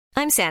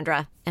I'm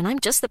Sandra, and I'm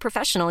just the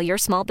professional your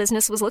small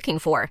business was looking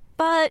for.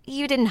 But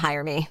you didn't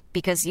hire me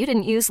because you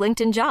didn't use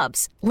LinkedIn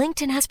Jobs.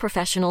 LinkedIn has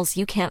professionals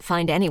you can't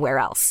find anywhere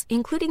else,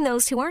 including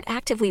those who aren't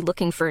actively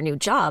looking for a new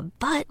job,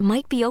 but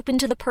might be open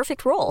to the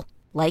perfect role,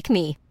 like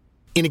me.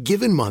 In a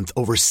given month,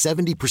 over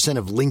 70%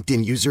 of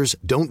LinkedIn users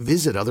don't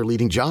visit other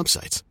leading job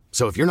sites.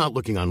 So if you're not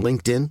looking on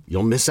LinkedIn,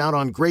 you'll miss out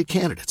on great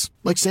candidates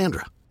like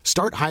Sandra.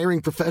 Start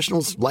hiring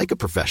professionals like a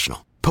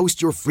professional.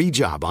 Post your free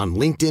job on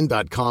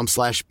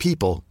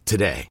linkedin.com/people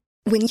today.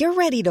 When you're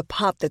ready to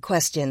pop the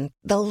question,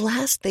 the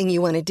last thing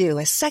you want to do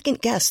is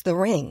second-guess the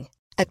ring.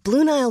 At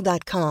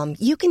BlueNile.com,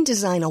 you can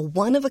design a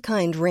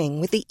one-of-a-kind ring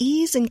with the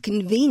ease and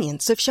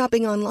convenience of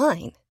shopping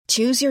online.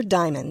 Choose your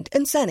diamond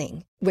and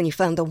setting. When you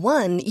find the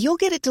one, you'll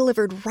get it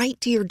delivered right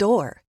to your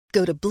door.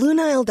 Go to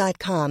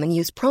BlueNile.com and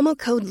use promo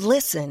code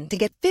LISTEN to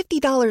get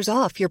 $50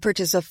 off your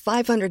purchase of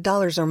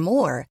 $500 or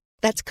more.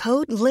 That's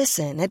code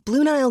LISTEN at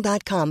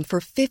BlueNile.com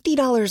for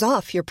 $50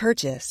 off your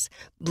purchase.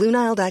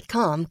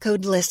 BlueNile.com,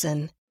 code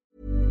LISTEN.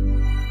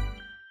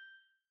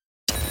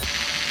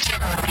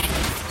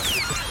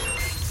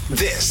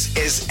 This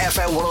is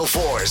FM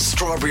 104's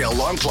Strawberry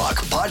Alarm Clock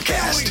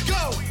Podcast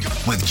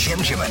with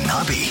Jim and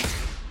Nobby.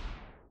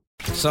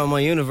 So my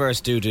universe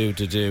do.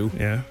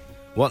 Yeah.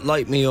 What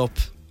light me up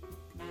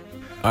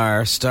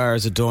are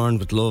stars adorned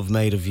with love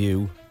made of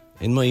you.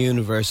 In my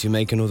universe, you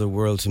make another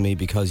world to me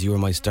because you are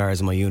my stars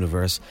in my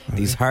universe. Okay.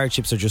 These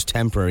hardships are just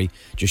temporary.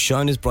 Just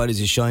shine as bright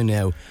as you shine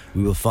now.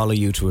 We will follow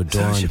you to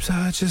adorn. Hardships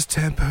are just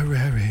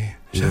temporary.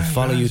 We will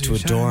follow you to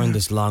adorn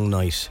this long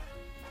night.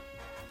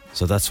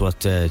 So that's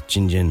what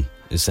Jin Jin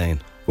is saying.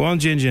 Go on,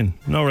 Jin Jin.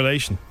 No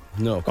relation.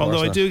 No, of course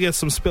Although not. I do get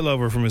some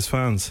spillover from his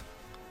fans.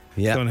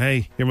 Yeah. Going,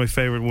 hey, you're my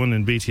favourite one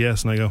in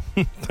BTS. And I go,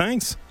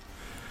 thanks.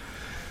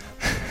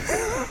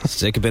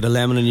 Stick a bit of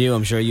lemon in you.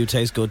 I'm sure you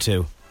taste good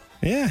too.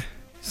 Yeah.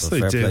 So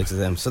fair play to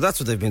them. So that's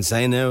what they've been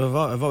saying now.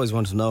 I've always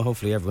wanted to know.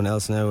 Hopefully everyone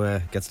else now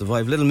gets the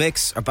vibe. Little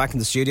Mix are back in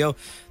the studio.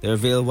 They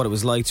reveal what it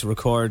was like to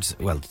record.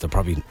 Well, they're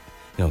probably,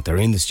 they're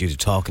in the studio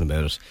talking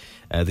about it.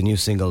 The new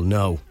single,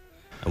 No.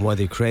 And why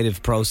the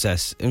creative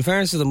process. In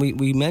fairness to them,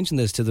 we mentioned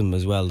this to them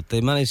as well.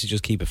 They managed to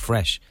just keep it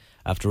fresh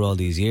after all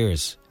these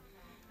years.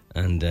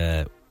 And,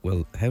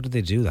 well, how did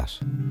they do that?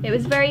 It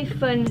was very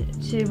fun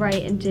to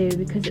write and do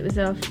because it was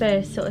our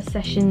first sort of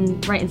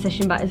writing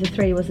session back as a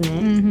three, wasn't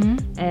it?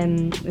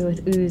 Mm-hmm. We were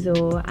with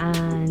Uzo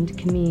and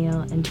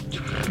Camille and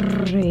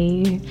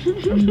Trey.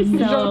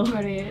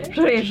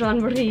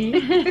 Jean-Marie.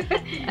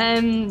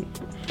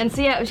 And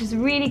so yeah, it was just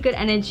really good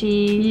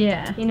energy.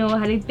 Yeah.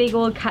 Had a big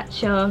old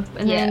catch up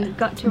and then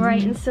got to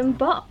writing some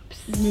bops.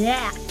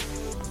 Yeah.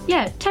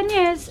 Yeah, 10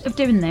 years of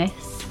doing this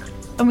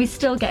and we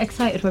still get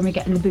excited when we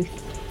get in the booth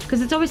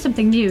because it's always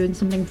something new and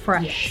something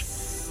fresh.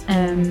 Yes.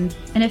 And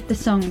if the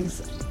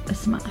song's a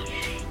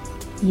smash.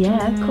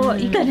 Yeah, of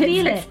course. You can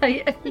feel it.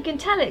 Exciting. You can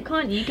tell it,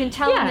 can't you? You can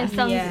tell when the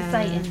song's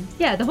exciting.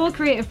 Yeah, the whole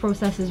creative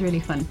process is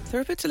really fun.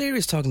 They're a bit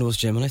delirious talking to us,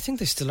 Jim, and I think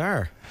they still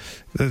are.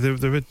 They're a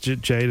bit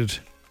jaded.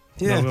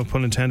 Yeah. No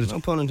pun intended. No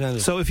pun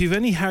intended. So if you've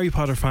any Harry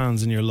Potter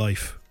fans in your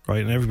life,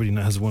 right, and everybody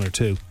has one or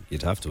two,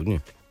 you'd have to, wouldn't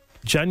you?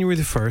 January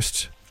the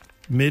 1st,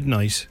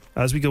 midnight,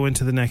 as we go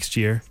into the next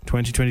year,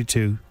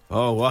 2022.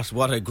 Oh,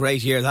 what a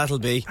great year that'll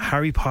be.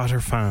 Harry Potter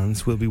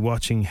fans will be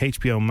watching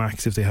HBO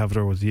Max if they have it,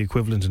 or the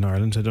equivalent in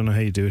Ireland. I don't know how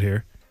you do it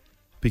here.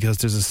 Because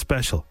there's a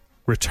special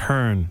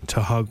return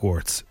to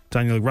Hogwarts.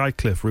 Daniel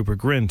Radcliffe, Rupert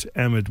Grint,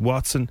 Emma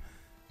Watson,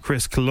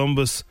 Chris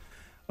Columbus,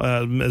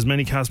 as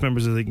many cast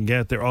members as they can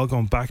get. They're all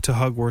going back to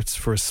Hogwarts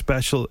for a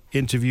special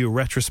interview,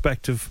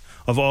 retrospective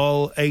of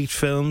all 8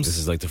 films. This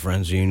is like the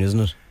Friends reunion, isn't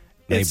it?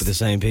 Made by the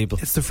same people.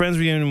 It's the Friends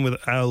reunion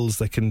with owls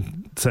that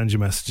can send you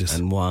messages.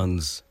 And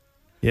wands.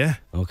 Yeah.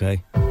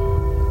 Okay.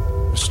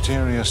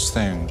 Mysterious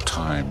thing,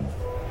 time.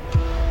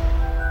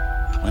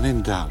 When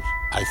in doubt,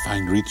 I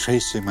find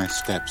retracing my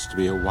steps to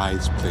be a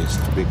wise place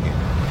to begin.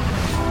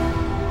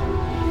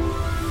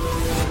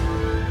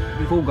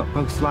 We've all got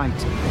both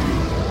light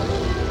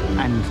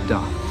and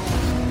dark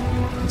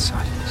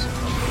inside of us.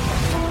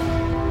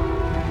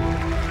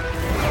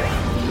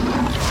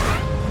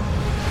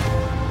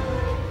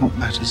 What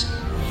matters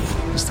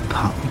is the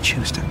part we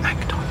choose to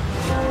act on.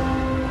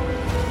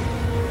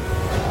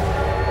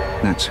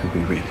 That's who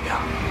we really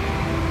are.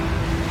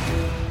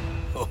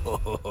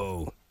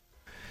 Oh.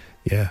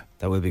 Yeah.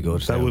 That would be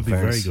good. That would be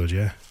very good,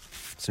 yeah.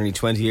 It's nearly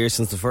 20 years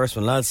since the first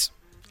one, lads.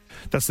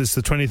 It's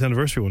the 20th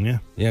anniversary one, yeah.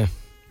 Yeah.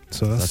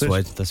 So that's why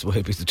it. That's why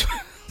it be the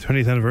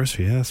 20th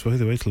anniversary, yeah. That's why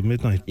they wait till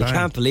midnight. You Bang.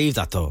 can't believe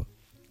that, though.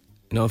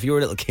 If you were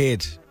a little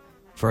kid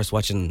first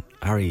watching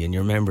Harry and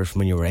you remember from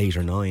when you were 8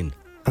 or 9.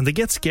 And they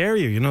get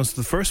scarier, so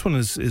the first one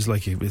is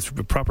like it's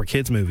a proper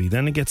kids movie.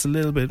 Then it gets a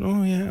little bit,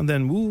 oh yeah, and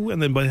then woo, and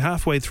then by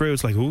halfway through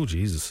it's like, oh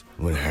Jesus.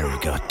 When Harry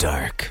got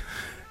dark.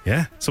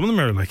 Yeah, some of them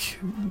are like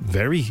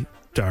very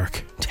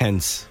dark.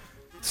 Tense.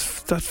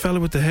 It's that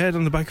fella with the head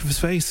on the back of his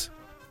face.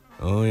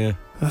 Oh yeah.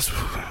 That's,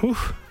 whew.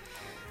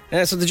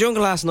 So the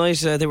jungle last night,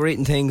 they were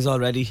eating things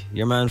already.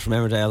 Your man from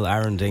Emmerdale,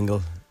 Aaron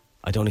Dingle.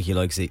 I don't think he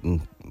likes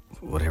eating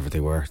whatever they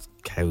were,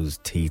 cow's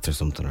teeth or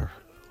something, or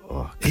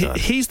Oh, God.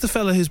 He's the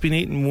fella who's been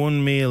eating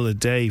one meal a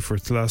day for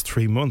the last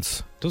 3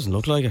 months. Doesn't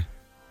look like it.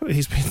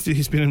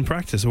 He's been in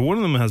practice, or one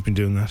of them has been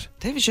doing that.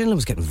 David Schindler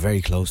was getting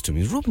very close to him.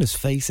 He was rubbing his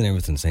face and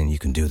everything, saying, "You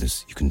can do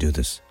this. You can do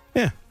this."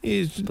 Yeah,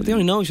 but they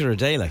only know each other a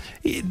day. Like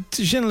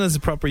Schindler is a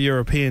proper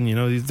European. You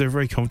know, they're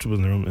very comfortable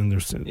in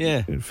their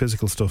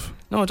physical stuff.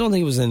 No, I don't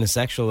think it was in a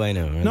sexual way.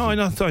 Now. No,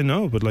 I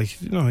know, but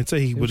like, you know, I'd say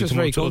he would have come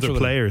up to other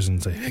players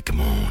and say, "Hey, come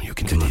on, you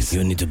can do this.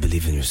 You need to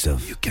believe in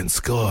yourself. You can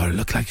score.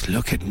 Look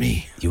at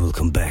me. You will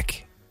come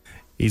back."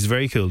 He's a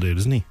very cool dude,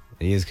 isn't he?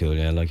 He is cool.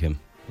 Yeah, I like him.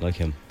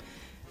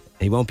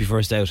 He won't be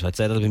first out. I'd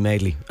say that'll be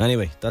Madeley.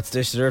 Anyway, that's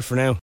Dish to Dirt for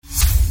now.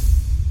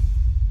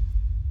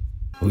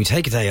 Will we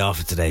take a day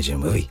off today,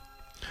 Jim? Will we?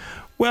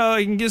 Well,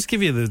 I can just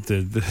give you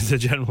the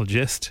general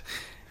gist.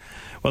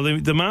 Well,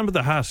 the man with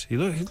the hat.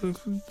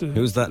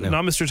 Who's that now?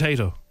 Not Mr.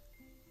 Tato.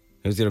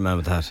 Who's the other man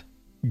with the hat?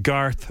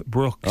 Garth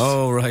Brooks.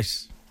 Oh,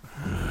 right.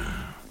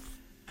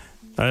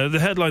 The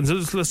headlines.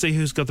 Let's see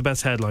who's got the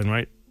best headline,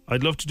 right?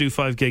 I'd love to do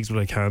 5 gigs, but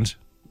I can't.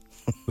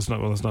 That's not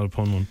a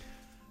pun one.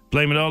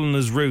 Blame it all on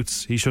his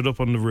roots. He showed up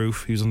on the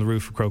roof. He was on the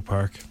roof of Croke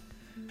Park.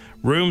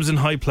 Rooms in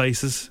high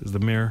places is the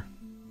Mirror.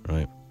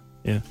 Right.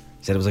 Yeah.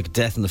 He said it was like a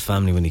death in the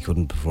family when he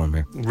couldn't perform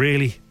here.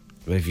 Really?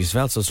 But if he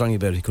felt so strongly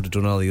about it, he could have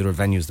done all the other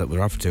venues that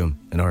were offered to him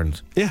in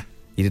Ireland. Yeah.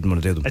 He didn't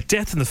want to do them. A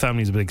death in the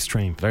family is a bit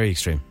extreme. Very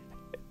extreme.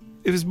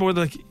 It was more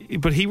like,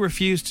 but he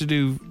refused to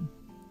do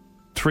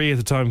 3 at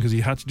the time because he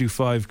had to do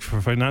 5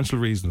 for financial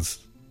reasons.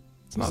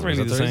 It's not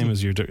really the same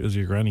as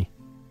your granny.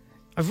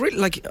 I've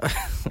really,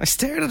 I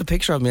stared at a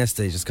picture of him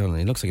yesterday, just going,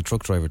 he looks like a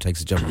truck driver, takes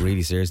his job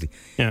really seriously.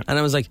 Yeah. And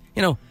I was like,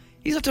 you know,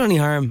 he's not doing any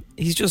harm.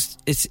 He's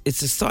just, it's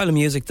a style of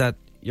music that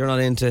you're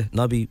not into,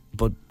 Nobby,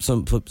 but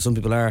some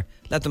people are.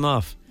 Let them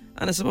off.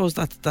 And I suppose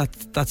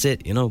that's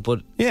it, you know.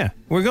 But yeah,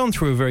 we're going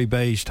through a very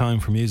beige time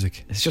for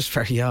music. It's just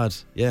very odd.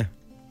 Yeah.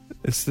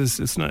 It's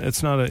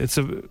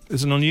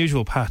an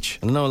unusual patch.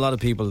 I know a lot of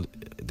people,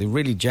 they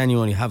really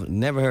genuinely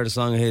never heard a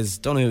song of his,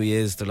 don't know who he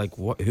is. They're like,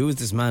 who is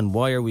this man?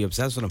 Why are we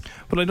obsessed with him?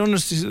 But I don't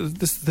understand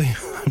this thing.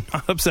 I'm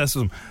not obsessed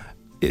with him.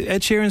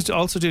 Ed Sheeran's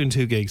also doing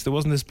 2 gigs. There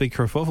wasn't this big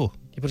kerfuffle.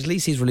 Yeah, but at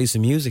least he's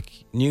releasing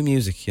new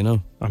music, you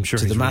know. I'm sure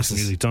to he's the masses.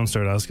 Music. Don't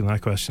start asking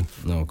that question.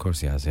 No, of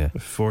course he has. Yeah,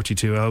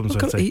 42 albums.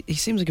 Look, I'd say. He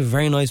seems like a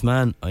very nice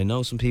man. I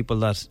know some people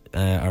that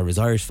are his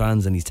Irish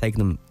fans, and he's taken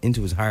them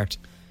into his heart.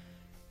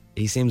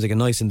 He seems like a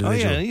nice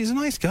individual. Oh yeah, he's a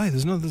nice guy.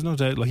 There's no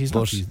doubt. Like he's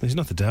not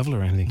the devil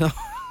or anything. No.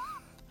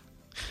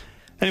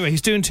 Anyway,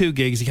 he's doing 2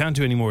 gigs. He can't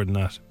do any more than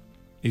that.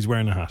 He's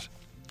wearing a hat.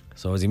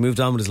 So has he moved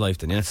on with his life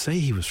then? Yeah. I'd say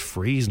he was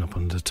freezing up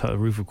on the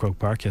roof of Croke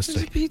Park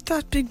yesterday. There's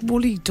that big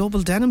woolly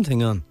double denim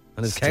thing on,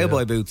 and his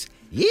cowboy boots.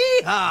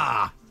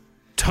 Yeehaw!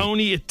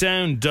 Tony it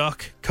down,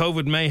 Doc.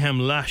 COVID mayhem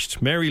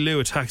lashed. Mary Lou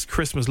attacks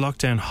Christmas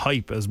lockdown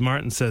hype as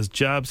Martin says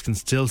jabs can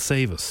still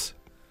save us.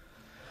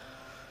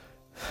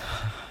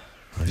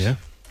 Right.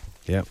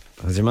 Yeah.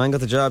 Has your man got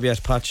the job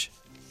yet, Patch?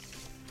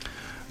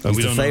 He's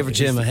the favourite,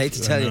 Jim. I hate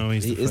to tell you.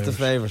 He is the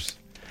favourite.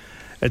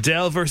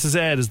 Adele versus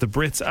Ed is the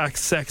Brits Act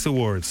Sex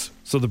Awards.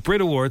 So the Brit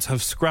Awards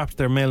have scrapped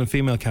their male and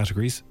female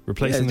categories,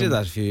 replacing they did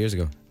that a few years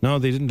ago. No,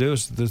 they didn't do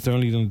it. They're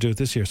only going to do it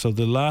this year. So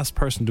the last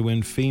person to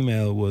win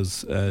female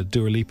was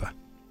Dua Lipa.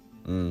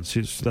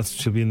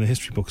 She'll be in the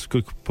history books.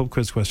 Good pub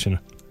quiz question.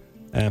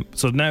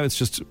 So now it's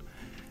just...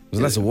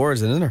 There's less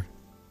awards then, isn't there?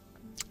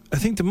 I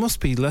think there must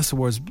be less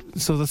awards.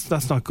 So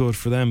that's not good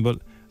for them. But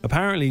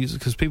apparently,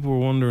 because people were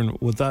wondering,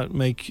 would that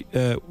make...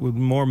 would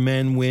more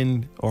men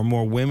win or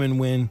more women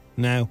win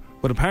now?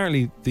 But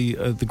apparently the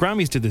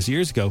Grammys did this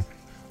years ago,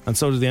 and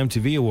so did the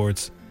MTV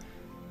Awards,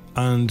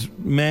 and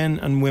men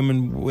and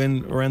women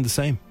win around the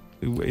same.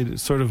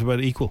 It's sort of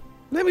about equal.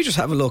 Let me just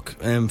have a look.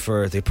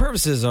 For the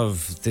purposes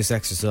of this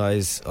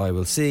exercise, I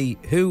will see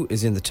who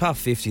is in the top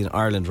 50 in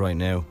Ireland right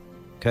now.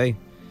 Okay,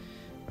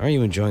 are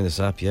you enjoying this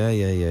app? Yeah.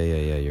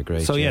 You're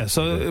great. So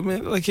I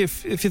mean, like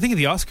if you think of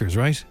the Oscars,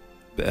 right?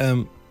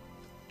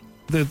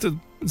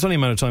 It's only a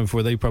matter of time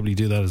before they probably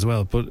do that as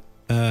well. But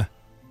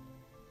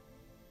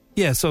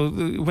yeah, so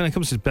when it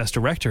comes to Best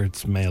Director,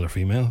 it's male or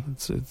female.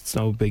 It's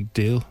no big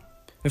deal.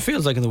 It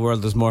feels like in the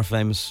world there's more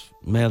famous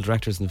male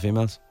directors than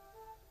females.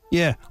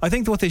 Yeah, I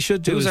think what they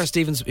should do who's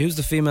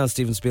the female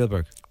Steven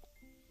Spielberg?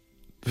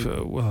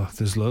 Well,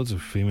 there's loads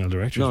of female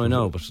directors. No, I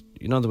know, but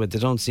you know the way it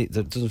doesn't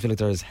feel like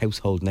they're as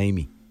household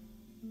namey.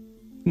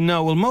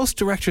 No, well, most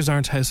directors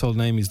aren't household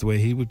namies the way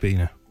he would be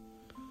now.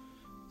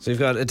 So you've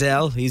got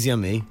Adele, Easy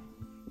on Me.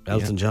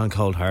 Elton John,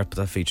 Cold Heart, but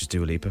that features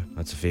Dua Lipa.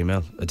 That's a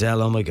female.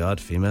 Adele, Oh My God,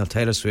 female.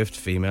 Taylor Swift,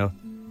 female.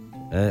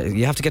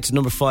 You have to get to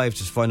number 5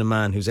 to find a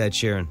man who's Ed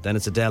Sheeran. Then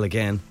it's Adele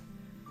again.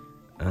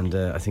 And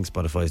I think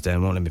Spotify's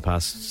down, won't let me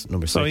pass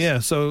number 6. So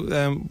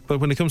yeah, but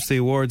when it comes to the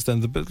awards,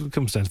 then it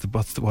comes down to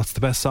what's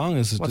the best song.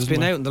 What's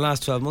been out in the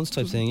last 12 months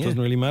type thing, yeah.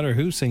 Doesn't really matter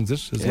who sings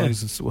it, as long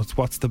as it's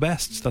what's the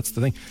best. That's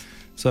the thing.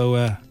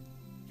 So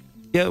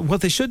yeah,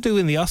 what they should do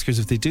in the Oscars,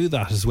 if they do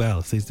that as well,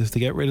 if they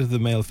get rid of the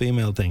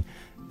male-female thing,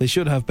 they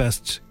should have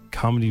best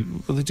comedy.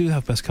 Well, they do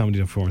have best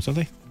comedy performance, don't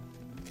they?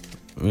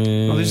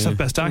 No, they just have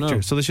best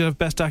actor. So they should have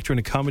best actor in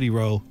a comedy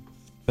role.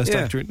 Best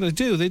actor. They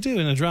do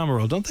in a drama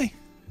role, don't they?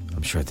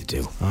 I'm sure they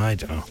do. I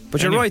don't know.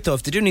 But you're right, though.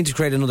 If they do need to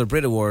create another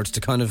Brit Awards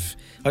to kind of,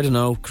 I don't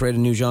know, create a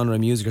new genre of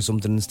music or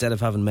something instead of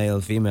having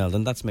male, female,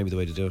 then that's maybe the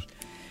way to do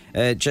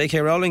it.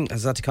 J.K. Rowling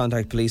has had to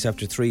contact police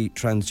after 3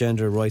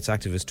 transgender rights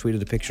activists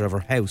tweeted a picture of her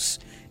house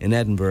in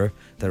Edinburgh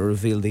that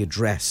revealed the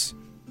address.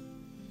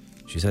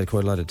 She's had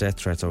quite a lot of death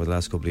threats over the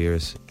last couple of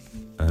years,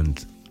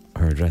 and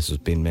her address was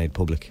being made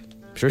public.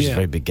 I'm sure she's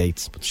very big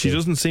gates. But she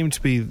doesn't seem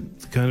to be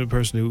the kind of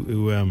person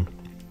who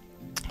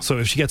so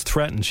if she gets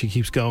threatened, she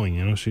keeps going,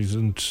 you know, she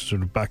doesn't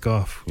sort of back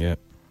off. Yeah.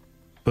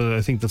 But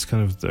I think that's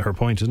kind of her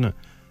point, isn't it?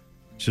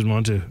 She doesn't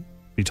want to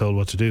be told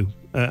what to do.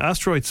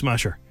 Asteroid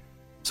Smasher.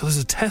 So there's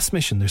a test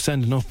mission they're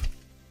sending up.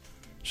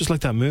 Just like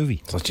that movie.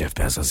 It's not Jeff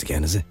Bezos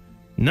again, is it?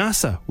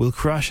 NASA will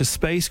crash a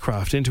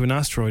spacecraft into an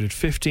asteroid at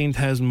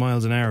 15,000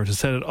 miles an hour to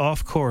set it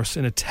off course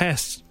in a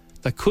test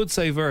that could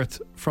save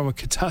Earth from a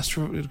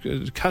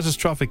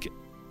catastrophic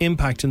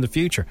impact in the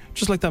future.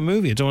 Just like that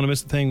movie. I don't want to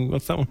miss the thing.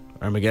 What's that one?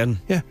 Armageddon.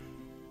 Yeah.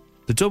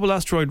 The double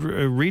asteroid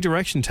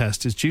redirection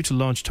test is due to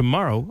launch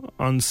tomorrow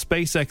on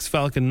SpaceX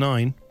Falcon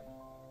 9.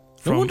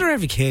 No wonder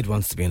every kid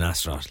wants to be an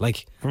astronaut.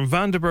 Like from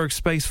Vandenberg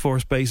Space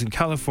Force Base in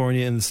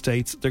California in the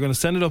States. They're going to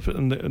send it up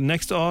in the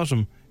next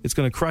autumn. It's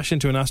going to crash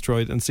into an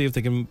asteroid and see if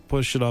they can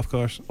push it off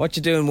course. What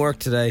you doing work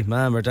today,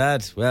 Mum or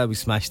Dad? Well, we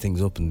smash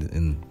things up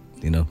in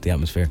you know, the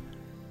atmosphere.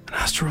 An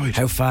asteroid.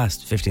 How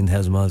fast?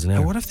 15,000 miles an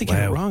hour. Now, what if they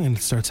get it wrong and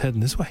it starts heading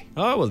this way?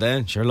 Oh, well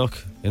then, sure,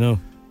 look, you know.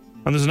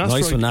 And there's an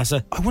asteroid. Nice from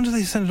NASA. I wonder if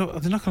they send it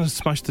up. They're not going to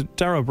smash the...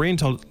 Darragh O'Brien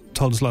told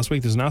us last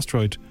week there's an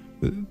asteroid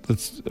an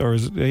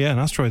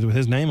asteroid with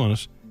his name on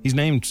it.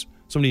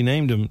 Somebody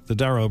named him the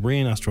Darragh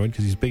O'Brien asteroid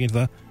because he's big into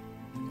that.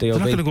 They're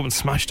not going to go up and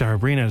smash Darragh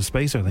O'Brien out of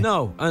space, are they?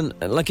 No, and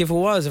like if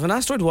an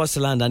asteroid was to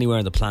land anywhere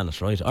on the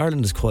planet, right?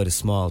 Ireland is quite a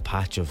small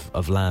patch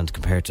of land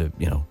compared to,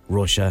 you know,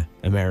 Russia,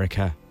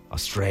 America,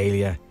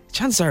 Australia.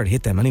 Chances are it'd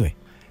hit them anyway.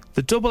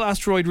 The Double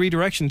Asteroid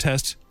Redirection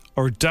Test,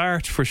 or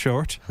DART for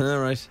short. All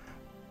right.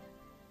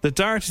 The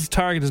DART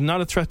target is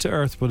not a threat to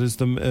Earth, but is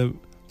the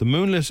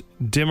moonlit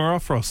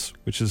Dimorphos,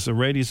 which is a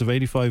radius of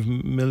 85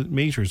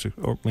 metres.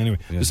 Or anyway,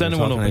 we're sending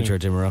one up. Anyway.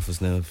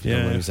 Dimorphos now, if you don't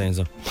know what you're saying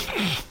so.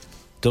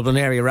 Dublin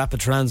area rapid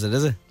transit,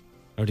 is it?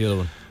 Or the other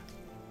one?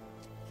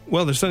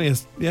 Well, they're saying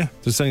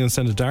to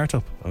send a DART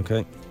up.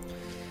 Okay.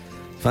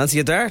 Fancy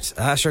a DART?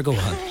 Sure, go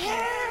on.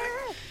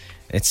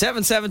 It's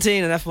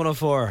 7:17 on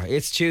F104.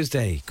 It's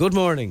Tuesday. Good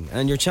morning,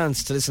 and your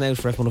chance to listen out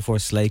for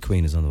F104 Slay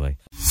Queen is on the way.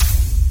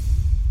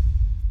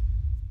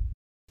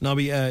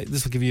 Nobby,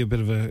 this will give you a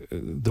bit of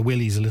the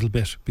willies a little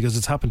bit, because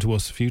it's happened to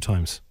us a few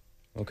times.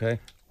 Okay.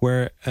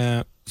 Where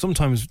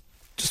sometimes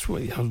just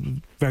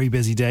very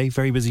busy day,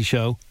 very busy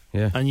show,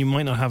 and you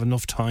might not have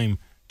enough time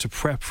to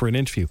prep for an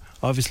interview.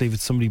 Obviously, if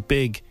it's somebody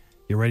big,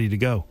 you're ready to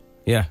go.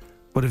 Yeah.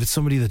 But if it's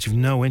somebody that you've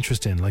no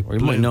interest in, like or you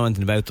Blue, might know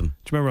anything about them.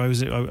 Do you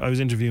remember I was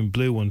interviewing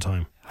Blue one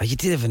time? Oh, you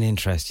did have an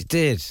interest. You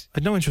did. I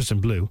had no interest in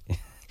Blue.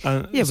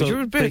 Yeah, but you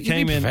were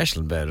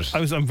professional about it.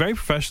 I'm very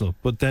professional,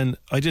 but then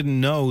I didn't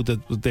know that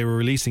they were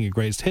releasing a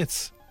greatest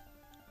hits.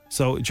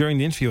 So during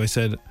the interview, I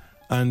said,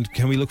 "And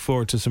can we look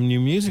forward to some new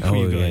music from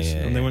you guys?"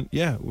 And they went,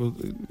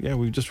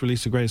 we've just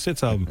released a greatest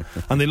hits album,"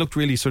 and they looked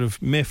really sort of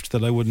miffed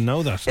that I wouldn't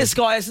know that. This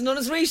guy hasn't done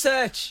his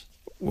research.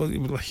 Well,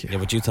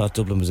 but you thought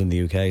Dublin was in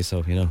the UK,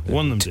 so you know.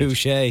 One of them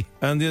touche.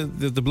 And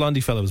the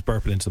blondie fellow was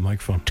burping into the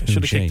microphone.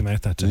 Should have kicked him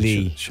out that day.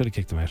 Lee. Should have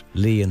kicked him out.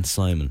 Lee and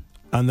Simon.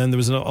 And then there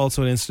was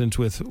also an incident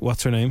with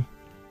what's her name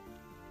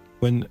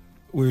when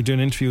we were doing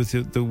an interview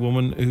with the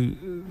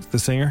woman the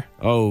singer.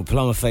 Oh,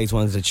 Paloma Faith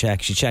wanted to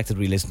check. She checked that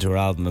we listened to her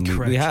album, and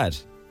we had.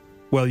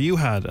 Well, you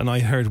had, and I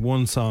heard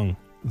one song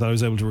that I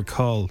was able to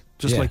recall,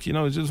 just like, you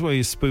know, just where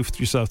you spoofed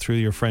yourself through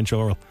your French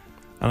oral.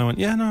 And I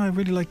went, I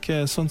really like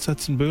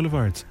Sunsets and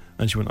Boulevards.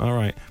 And she went, all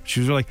right.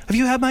 She was like, have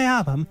you had my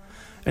album?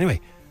 Anyway,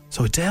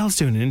 so Adele's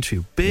doing an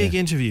interview, big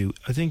interview.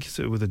 I think it's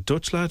with a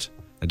Dutch lad.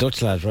 A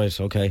Dutch lad,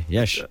 right? Okay,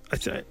 yes. I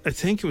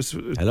think it was.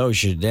 Hello,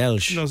 Adele.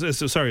 No,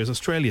 sorry, it's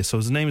Australia. So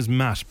his name is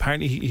Matt.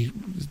 Apparently, he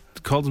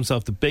called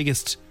himself the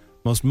biggest,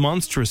 most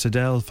monstrous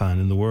Adele fan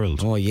in the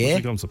world. Oh yeah.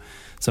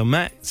 So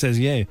Matt says,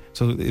 yeah.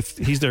 So if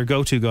he's their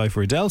go-to guy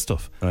for Adele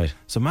stuff, right?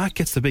 So Matt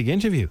gets the big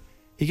interview.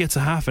 He gets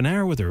a half an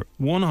hour with her,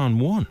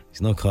 1-on-1.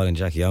 He's not calling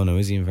Jackie Ono,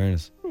 is he? In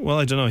fairness. Well,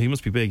 I don't know. He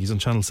must be big. He's on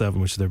Channel 7,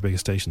 which is their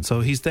biggest station.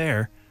 So he's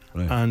there,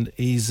 and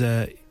he's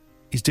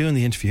doing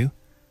the interview,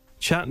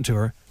 chatting to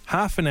her.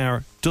 Half an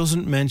hour,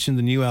 doesn't mention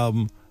the new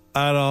album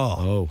at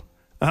all. Oh,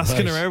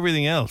 asking her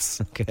everything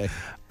else. Okay,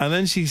 and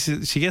then she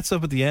gets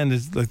up at the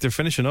end, like they're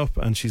finishing up,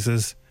 and she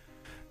says,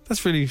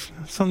 "That's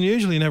it's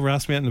unusual. You never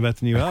asked me anything about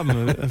the new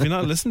album. Have you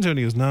not listened to it?" And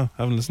he goes, "No,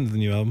 I haven't listened to the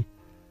new album."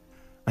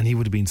 And he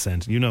would have been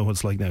sent. You know what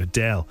it's like now,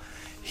 Adele.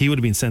 He would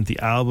have been sent the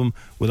album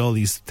with all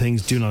these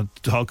things. Do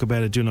not talk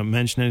about it. Do not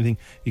mention anything.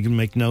 You can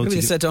make notes. Maybe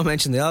they said don't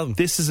mention the album.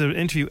 This is an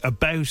interview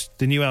about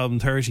the new album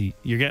 30.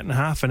 You're getting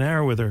half an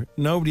hour with her.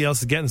 Nobody else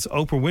is getting it.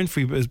 Oprah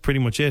Winfrey is pretty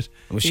much it.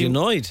 Was she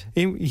annoyed?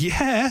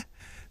 Yeah.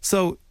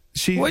 So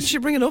why did she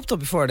bring it up though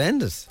before it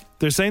ended?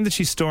 They're saying that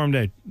she stormed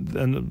out,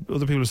 and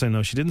other people are saying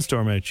no, she didn't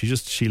storm out.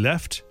 She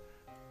left,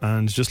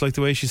 And just like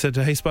the way she said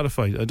to Hey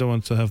Spotify, I don't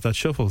want to have that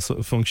shuffle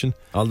function.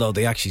 Although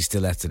they actually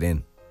still left it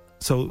in.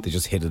 So they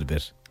just hid it a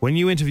bit. When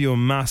you interview a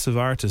massive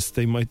artist,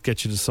 they might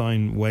get you to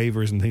sign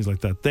waivers and things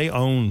like that. They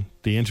own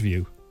the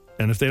interview.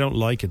 And if they don't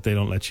like it, they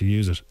don't let you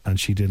use it. And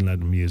she didn't let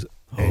them use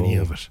any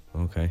of it.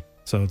 Okay.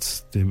 So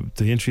it's the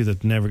interview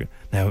that never...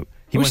 Now,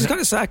 she's got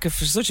a sack. If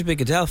she's such a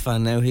big Adele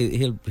fan now,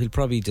 he'll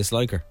probably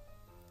dislike her.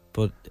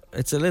 But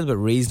it's a little bit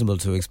reasonable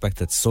to expect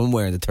that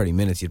somewhere in the 30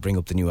 minutes you'd bring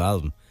up the new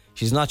album.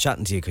 She's not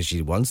chatting to you because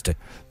she wants to.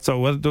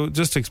 So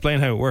just to explain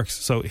how it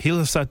works. So he'll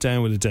have sat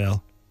down with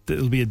Adele.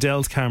 It'll be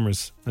Adele's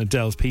cameras and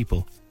Adele's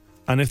people.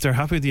 And if they're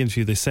happy with the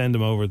interview, they send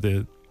him over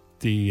the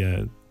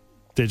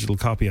digital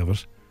copy of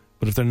it.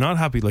 But if they're not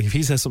happy, like if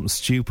he says something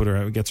stupid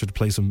or gets her to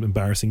play some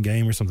embarrassing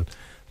game or something,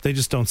 they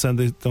just don't send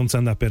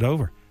that bit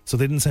over. So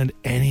they didn't send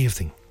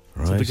anything.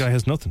 Right. So the guy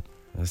has nothing.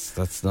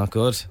 That's not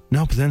good.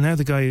 No, but then now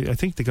I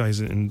think the guy's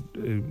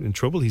in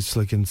trouble. He's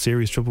like in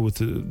serious trouble with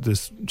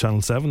this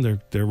Channel 7.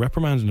 They're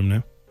reprimanding him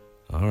now.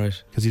 All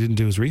right. Because he didn't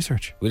do his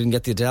research. We didn't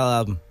get the Adele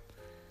album.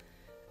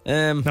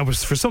 No, but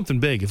for something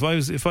big. If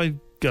I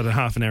got a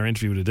half an hour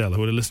interview with Adele, I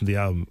would have listened to the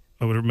album.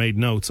 I would have made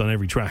notes on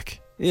every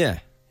track. Yeah.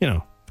 You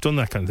know, I've done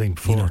that kind of thing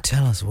before.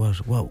 Tell us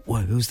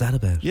what who's that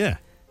about? Yeah.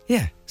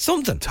 Yeah,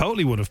 something.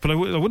 Totally would have. But I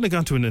wouldn't have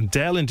gone to an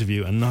Adele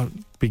interview and not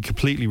be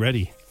completely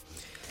ready.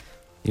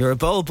 You're a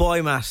bold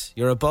boy, Matt.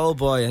 You're a bold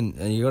boy, and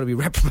you're going to be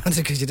reprimanded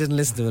because you didn't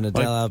listen to an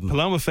Adele album.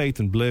 Paloma Faith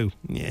and Blue,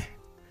 yeah.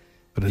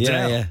 But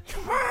Adele,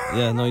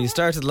 yeah. No, you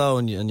started low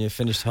and you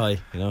finished high.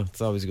 You know,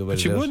 it's always a good way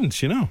to do it. But you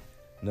wouldn't, you know.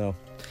 No.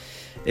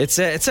 It's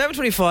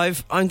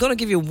 7:25. I'm going to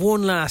give you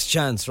one last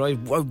chance, right?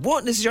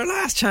 This is your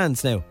last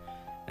chance now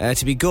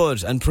to be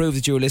good and prove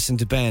that you were listening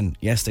to Ben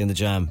yesterday in the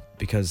Jam,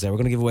 because we're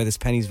going to give away this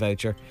Pennies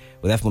voucher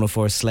with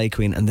F104's Slay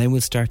Queen, and then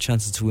we'll start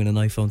chances to win an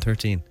iPhone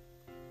 13.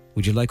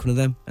 Would you like one of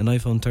them? An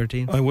iPhone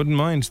 13? I wouldn't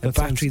mind. A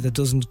battery that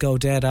doesn't go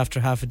dead after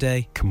half a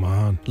day. Come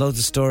on. Loads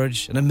of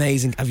storage. And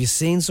amazing. Have you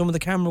seen some of the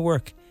camera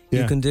work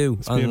you can do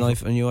on a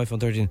new iPhone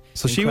 13?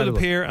 So she will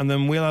appear and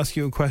then we'll ask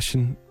you a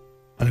question.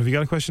 And have you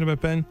got a question about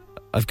Ben?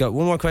 I've got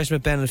one more question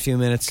about Ben in a few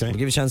minutes. Okay. We'll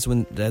give you a chance to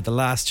win the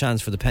last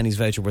chance for the Pennies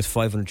voucher worth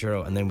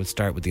 €500, and then we'll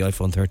start with the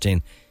iPhone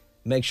 13.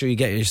 Make sure you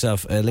get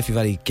yourself a Liffey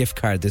Valley gift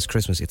card this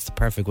Christmas. It's the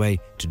perfect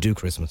way to do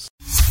Christmas.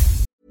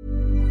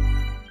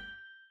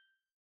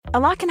 A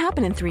lot can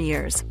happen in 3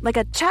 years, like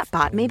a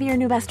chatbot may be your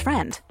new best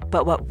friend.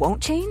 But what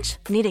won't change?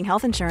 Needing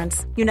health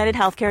insurance. United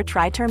Healthcare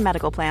Tri-Term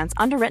Medical Plans,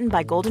 underwritten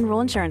by Golden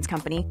Rule Insurance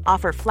Company,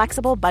 offer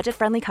flexible,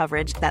 budget-friendly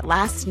coverage that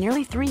lasts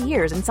nearly 3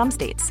 years in some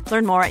states.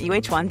 Learn more at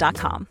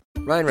uh1.com.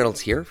 Ryan Reynolds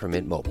here from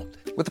Mint Mobile.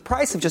 With the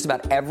price of just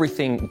about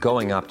everything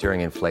going up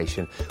during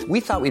inflation, we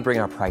thought we'd bring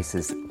our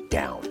prices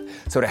down.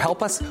 So to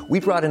help us, we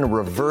brought in a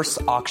reverse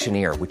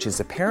auctioneer, which is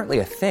apparently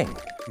a thing.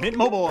 Mint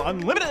Mobile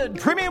Unlimited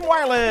Premium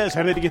Wireless.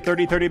 How to get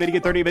 30, 30, bit to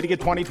get 30, bit to get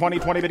 20, 20,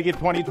 20, bit to get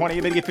 20, 20,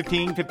 bit to get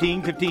 15,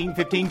 15, 15,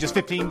 15, just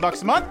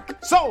 $15 a month?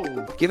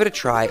 Sold! Give it a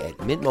try at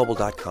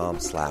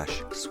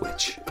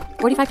mintmobile.com/switch.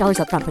 $45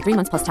 up front for 3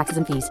 months plus taxes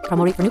and fees.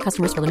 Promo rate for new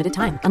customers for limited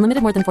time.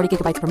 Unlimited more than 40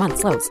 gigabytes per month.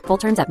 Slows full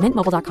terms at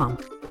mintmobile.com.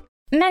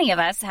 Many of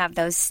us have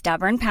those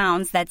stubborn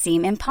pounds that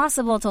seem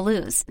impossible to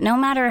lose, no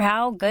matter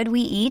how good we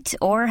eat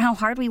or how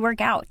hard we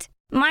work out.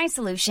 My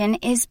solution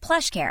is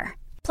PlushCare.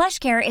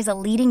 PlushCare is a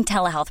leading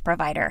telehealth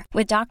provider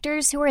with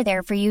doctors who are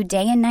there for you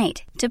day and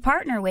night to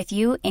partner with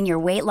you in your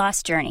weight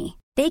loss journey.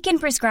 They can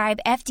prescribe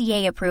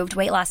FDA-approved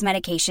weight loss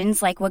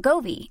medications like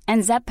Wegovy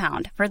and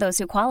Zepbound for those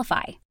who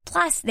qualify.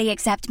 Plus, they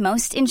accept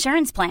most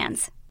insurance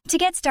plans. To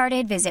get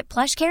started, visit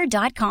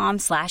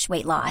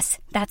plushcare.com/weightloss.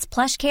 That's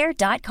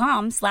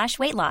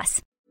plushcare.com/weightloss.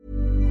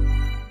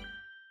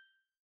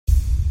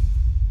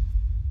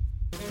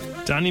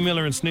 Danny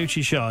Miller and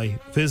Snoochie Shy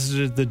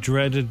visited the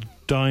dreaded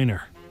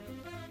diner.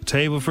 A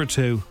table for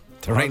two.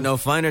 There ain't no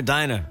finer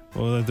diner.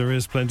 Well, there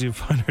is plenty of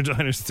finer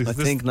diners. I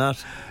think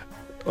not.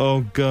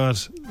 Oh, God.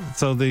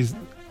 So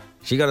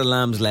she got a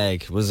lamb's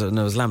leg. It was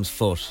lamb's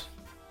foot.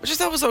 Which I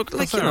thought was like,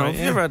 that's you know, right,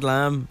 if you ever had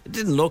lamb, it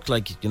didn't look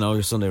like, you know,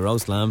 your Sunday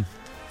roast lamb.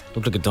 It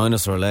looked like a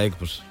dinosaur leg,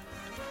 but...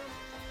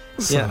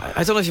 So, yeah,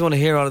 I don't know if you want to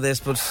hear all of this,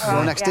 but...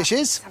 Our next dish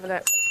is... Have a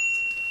look.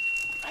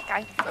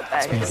 Okay.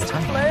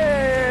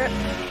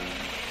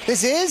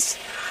 This is...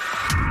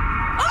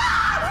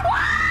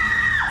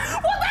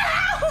 What the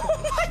hell? Oh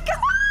my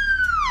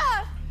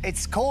God!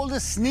 It's called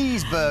a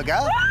sneeze burger.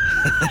 I'm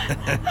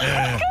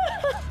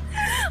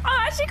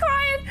actually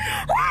crying.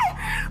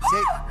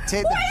 What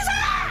is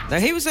that? Now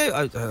he was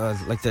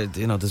like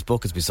this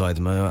book is beside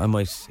him. I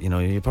might, you know,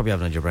 you probably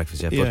haven't had your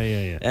breakfast yet.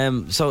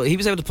 Yeah. So he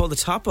was able to pull the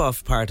top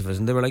off part of it,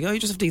 and they were like, "Oh, you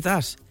just have to eat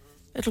that."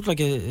 It looked like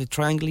a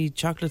triangle-y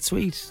chocolate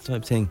sweet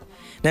type thing.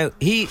 Now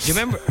do you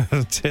remember?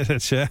 Did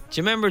it? Yeah. Do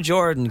you remember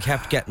Jordan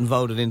kept getting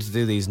voted in to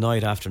do these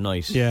night after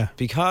night? Yeah.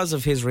 Because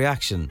of his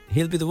reaction,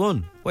 he'll be the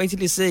one. Wait till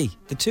you see.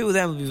 The two of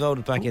them will be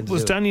voted back in.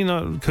 Was Danny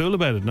not cool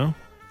about it? No.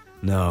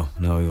 No,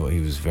 he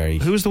was very...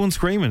 Who was the one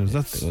screaming?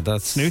 That's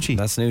Snoochie.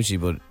 That's Snoochie,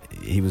 but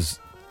he was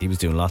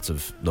doing lots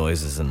of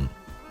noises and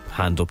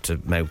hand up to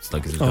mouth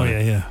like...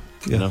 Yeah.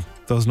 You know?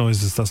 Those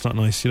noises, that's not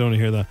nice. You don't want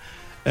to hear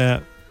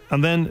that.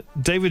 And then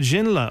David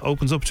Ginola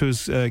opens up to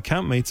his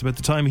campmates about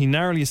the time he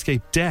narrowly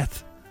escaped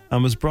death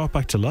and was brought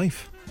back to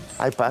life.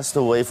 I passed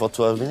away for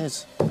 12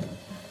 minutes.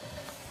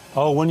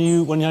 Oh, when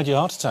you had your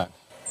heart attack?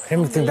 I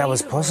didn't think that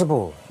was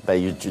possible. But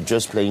you're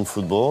just playing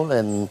football,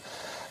 and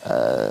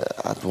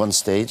at one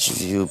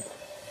stage you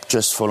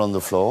just fall on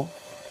the floor.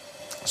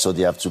 So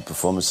they have to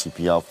perform a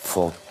CPR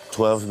for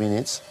 12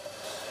 minutes,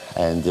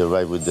 and they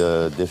arrive with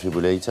the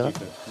defibrillator.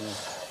 Okay. Yeah.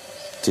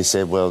 They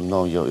say, well,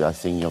 no, I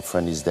think your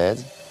friend is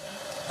dead.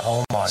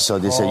 Oh my God. So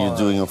they say you're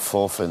doing a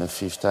fourth and a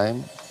fifth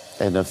time.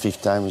 And the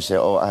fifth time you say,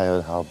 oh, I heard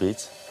a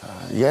heartbeat.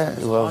 Yeah,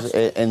 well,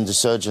 and the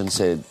surgeon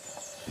said,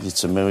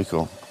 it's a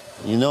miracle.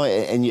 You know,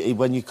 and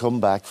when you come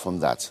back from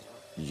that,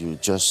 you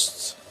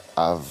just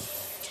have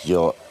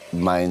your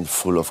mind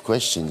full of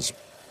questions.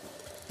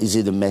 Is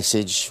it a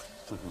message?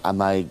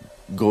 Am I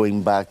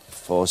going back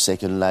for a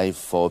second life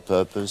for a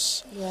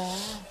purpose? Yeah.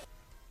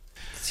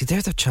 See,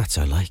 they're the chats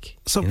I like.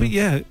 So,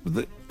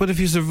 but if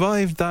you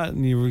survived that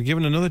and you were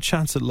given another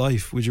chance at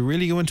life, would you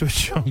really go into a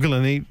jungle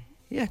and eat?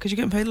 Yeah, because you're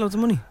getting paid loads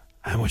of money.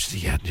 How much did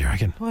he get, do you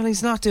reckon? Well,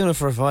 he's not doing it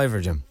for a fiver,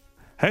 Jim.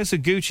 House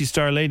of Gucci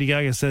star Lady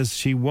Gaga says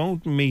she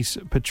won't meet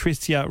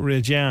Patrizia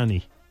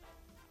Reggiani.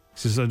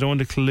 She says, I don't want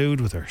to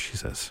collude with her, she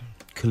says.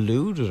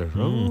 Collude with her?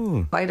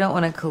 Oh. I don't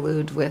want to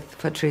collude with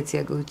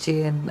Patrizia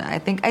Gucci, and I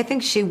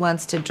think she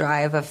wants to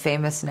drive a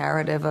famous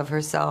narrative of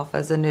herself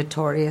as a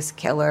notorious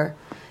killer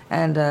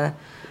and a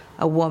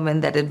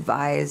woman that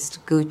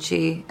advised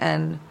Gucci,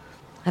 and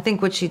I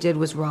think what she did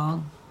was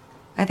wrong.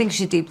 I think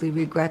she deeply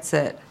regrets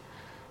it.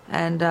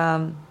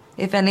 And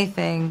if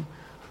anything,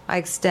 I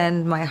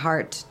extend my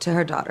heart to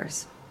her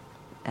daughters.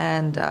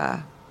 And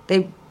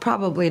they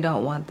probably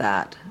don't want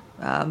that.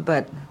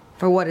 But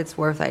for what it's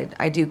worth,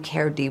 I do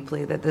care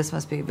deeply that this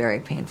must be very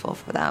painful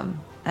for them.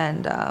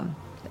 And,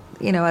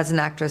 as an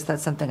actress,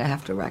 that's something I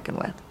have to reckon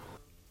with.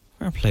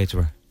 Fair play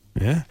to her.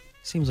 Yeah.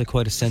 Seems like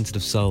quite a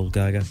sensitive soul,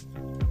 Gaga.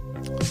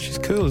 She's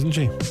cool, isn't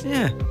she?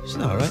 Yeah, she's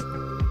all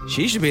right.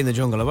 She should be in the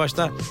jungle, I watched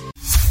that.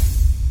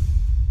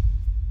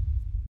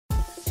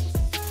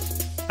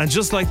 And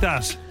just like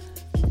that,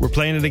 we're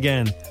playing it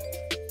again.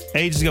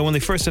 Ages ago, when they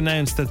first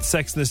announced that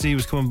Sex and the City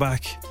was coming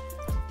back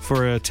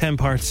for a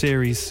 10-part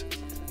series,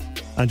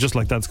 and just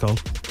like that's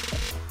called,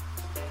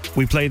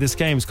 we play this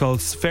game. It's called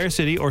Fair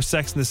City or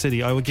Sex and the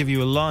City. I will give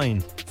you a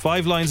line,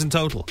 5 lines in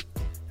total.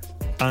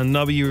 And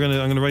Nobby, I'm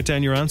going to write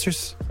down your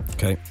answers.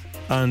 Okay.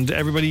 And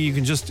everybody, you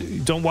can just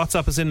don't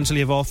WhatsApp us in until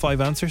you have all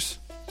 5 answers.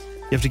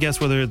 You have to guess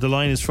whether the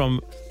line is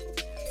from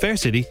Fair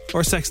City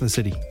or Sex and the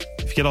City.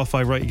 If you get all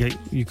 5 right,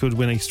 you could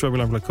win a Strawberry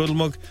Alarm Clock Cuddle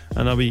mug,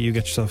 and Nobby, you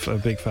get yourself a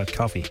big fat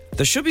coffee.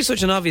 There should be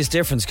such an obvious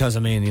difference because,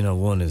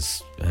 one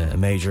is a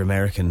major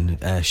American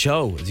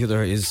show, the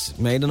other is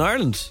made in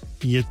Ireland.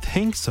 You'd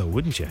think so,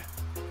 wouldn't you?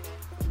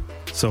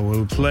 So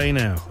we'll play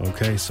now,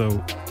 okay?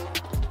 So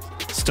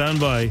stand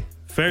by,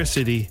 Fair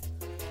City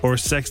or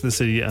Sex and the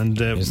City, and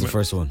here's the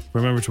first one.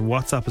 Remember to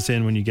WhatsApp us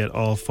in when you get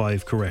all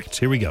 5 correct.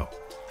 Here we go.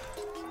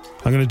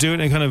 I'm going to do it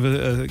in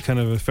kind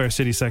of a Fair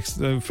City Sex.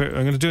 I'm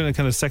going to do it in a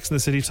kind of Sex and the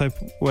City type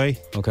way.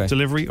 Okay.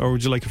 Delivery, or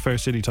would you like a Fair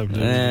City type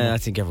delivery? I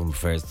think everyone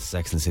prefers the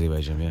Sex and the City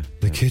way, Jim. Yeah.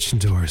 The kitchen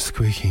door is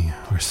squeaking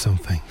or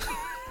something.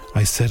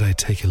 I said I'd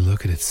take a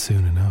look at it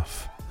soon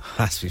enough.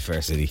 Has to be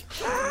Fair City.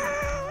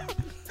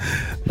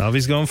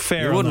 Nobby's going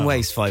fair. You wouldn't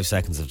waste 5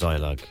 seconds of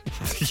dialogue.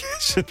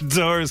 The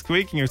door is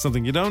squeaking or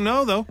something. You don't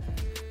know though.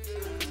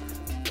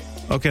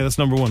 Okay, that's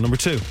number 1. Number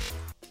 2.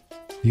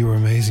 You were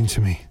amazing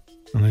to me,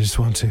 and I just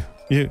want to.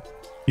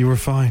 You were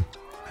fine.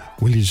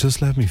 Will you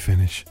just let me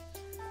finish?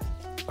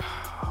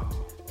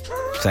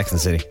 Sex and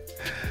the City.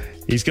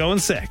 He's going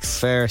sex.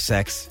 Fair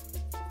sex.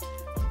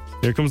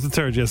 Here comes the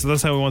third. Yeah, so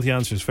that's how we want the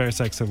answers. Fair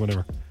sex or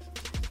whatever.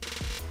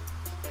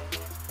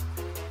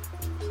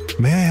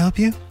 May I help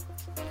you?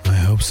 I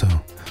hope so.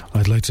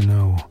 I'd like to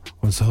know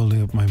what's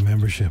holding up my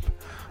membership.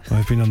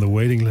 I've been on the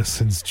waiting list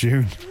since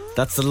June.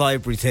 That's the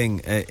library thing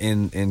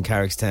in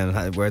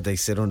Carrickstown where they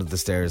sit under the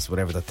stairs,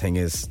 whatever that thing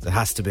is. It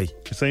has to be.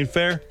 You're saying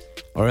fair?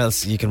 Or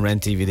else you can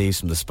rent DVDs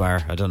from the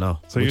Spar. I don't know.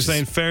 So you're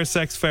saying fair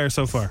sex, fair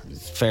so far?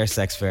 Fair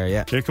sex, fair,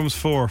 yeah. Here comes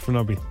 4 for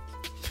Nobby.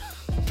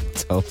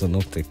 Total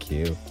up the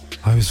queue.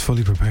 I was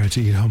fully prepared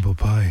to eat humble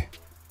pie,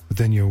 but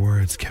then your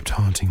words kept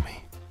haunting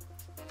me.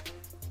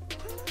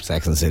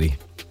 Sex and the City.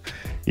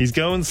 He's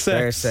going sex.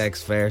 Fair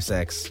sex, fair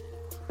sex.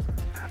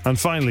 And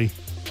finally,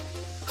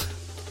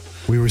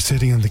 we were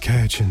sitting on the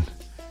couch and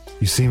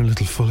you seem a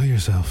little full of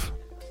yourself.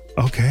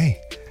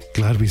 Okay,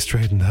 glad we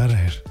straightened that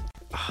out.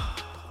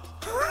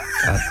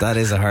 That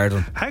is a hard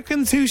one. How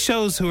can 2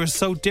 shows who are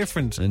so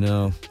different, I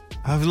know,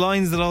 have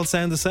lines that all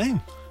sound the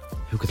same?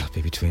 Who could that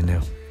be between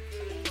now?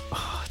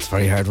 Oh, it's a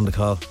very hard one to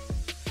call.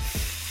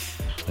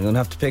 I'm going to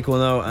have to pick one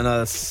though, and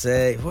I'll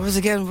say, what was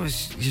it again? You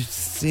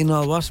seen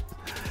all what?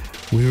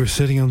 We were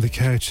sitting on the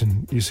couch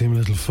and you seem a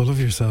little full of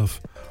yourself.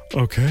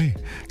 Okay,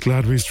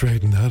 glad we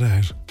straightened that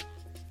out.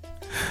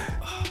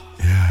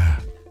 Yeah.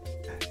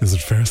 Is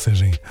it Fair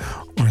City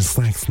or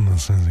Sex and the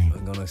City?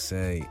 I'm going to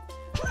say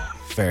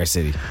Fair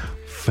City.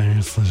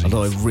 Fair City.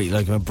 Although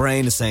my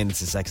brain is saying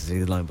it's a Sex and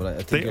the City line, but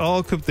I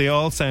think they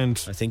all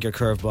sound. I think you're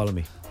curveballing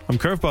me. I'm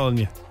curveballing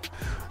you.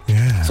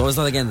 Yeah. So it's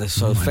not again this.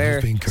 So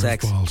fair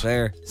sex,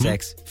 fair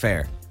sex,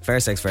 fair. Fair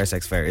sex, fair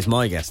sex, fair is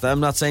my guess. I'm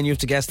not saying you have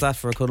to guess that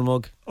for a cuddle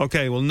mug.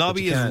 Okay, well,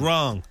 Nobby is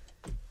wrong.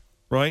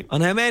 Right?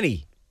 On how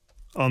many?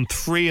 On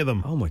 3 of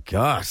them. Oh my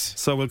God.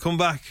 So we'll come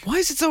back. Why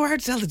is it so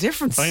hard to tell the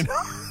difference? I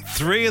know.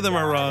 3 of them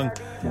are wrong.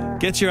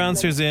 Get your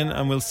answers in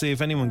and we'll see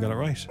if anyone got it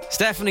right.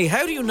 Stephanie,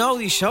 how do you know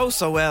these shows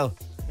so well?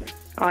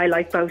 I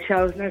like both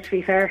shows, now, to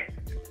be fair.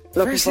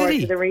 Looking forward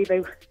to the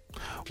reboot.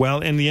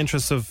 Well, in the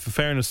interest of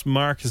fairness,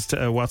 Mark has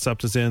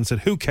WhatsApped us in and said,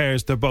 who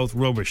cares? They're both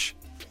rubbish.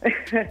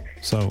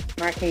 So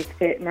Mark needs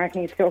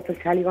to up his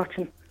telly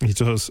watching. He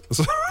does.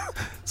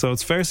 So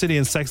it's Fair City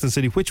and Sex and the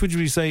City. Which would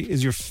you say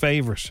is your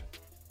favourite?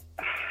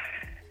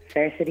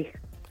 Fair City.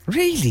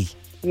 Really?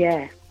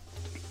 Yeah.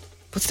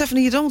 But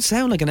Stephanie, you don't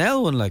sound like an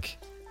L one, like.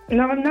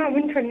 No, I'm not.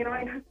 I'm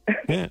 29.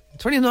 Yeah.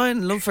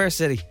 29, love Fair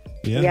City.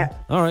 Yeah.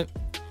 All right.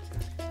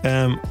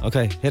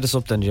 Okay, hit us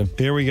up then, Jim.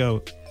 Here we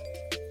go.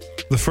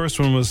 The first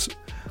one was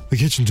the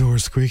kitchen door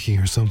squeaking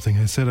or something.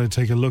 I said I'd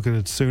take a look at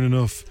it soon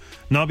enough.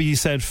 Nobby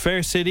said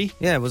Fair City.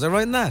 Yeah, was I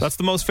right in that? That's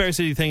the most Fair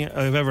City thing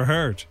I've ever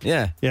heard.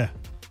 Yeah. Yeah.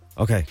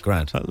 Okay,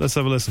 grand. Let's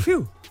have a listen.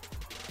 Phew.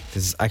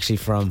 This is actually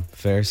from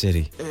Fair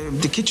City.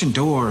 The kitchen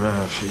door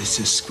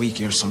is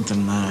squeaky or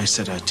something. I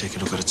said I'd take a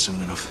look at it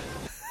soon enough.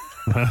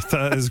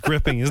 That is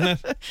gripping, isn't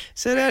it?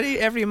 Said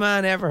every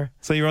man ever.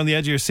 So you're on the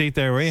edge of your seat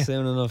there, were you?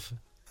 Soon enough.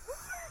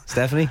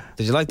 Stephanie,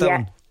 did you like that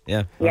one?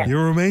 Yeah. You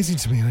were amazing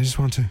to me, and I just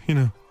want to,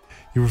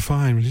 you were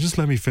fine. Will you just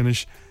let me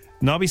finish?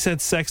 Nobby said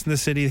Sex and the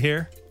City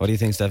here. What do you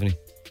think, Stephanie?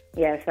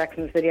 Yeah, Sex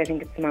and the City. I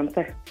think it's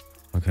Samantha.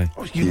 Okay.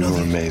 Oh, you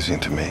were amazing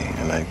to me,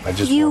 and I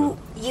just You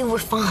were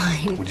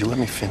fine. Would you let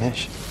me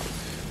finish?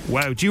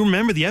 Wow, do you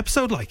remember the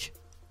episode, like?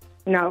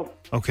 No.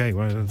 Okay,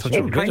 well, I thought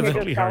you were kind of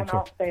really just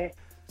hardcore.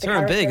 It's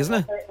very big, isn't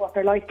it? What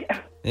they're like.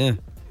 Yeah.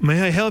 May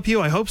I help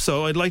you? I hope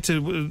so. I'd like to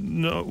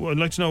know. I'd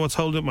like to know what's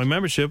holding up my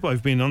membership.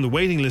 I've been on the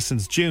waiting list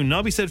since June.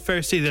 Nobby said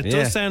Fair City. That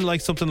does sound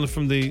like something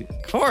from the.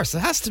 Of course, it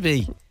has to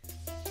be.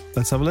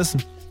 Let's have a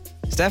listen.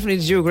 Stephanie,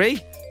 did you agree?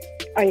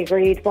 I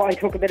agreed, but I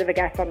took a bit of a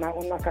guess on that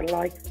one. Not gonna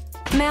lie.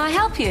 May I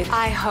help you?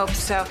 I hope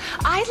so.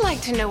 I'd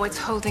like to know what's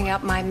holding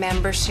up my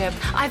membership.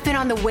 I've been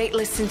on the wait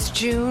list since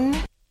June.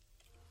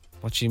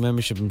 What's your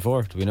membership been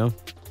for? Do we know?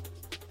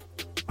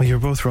 Oh, you're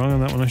both wrong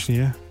on that one, actually.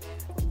 Yeah.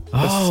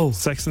 Oh,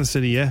 Sex and the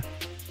City. Yeah.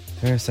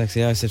 Fair Sex.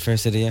 Yeah, I said Fair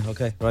City. Yeah.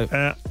 Okay.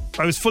 Right.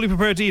 I was fully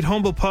prepared to eat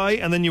humble pie,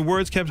 and then your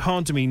words kept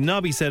haunting me.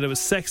 Nobby said it was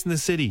Sex and the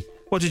City.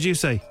 What did you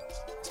say,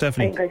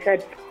 Stephanie? I think I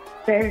said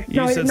Fair.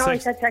 I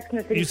said Sex and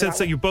the City. You said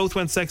so. You both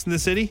went Sex and the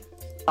City.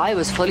 I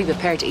was fully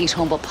prepared to eat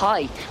humble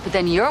pie, but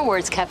then your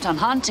words kept on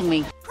haunting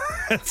me.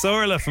 It's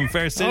Orla from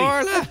Fair City.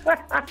 Orla.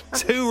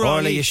 2 wrong.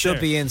 Orla, you each should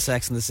there. be in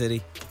Sex and the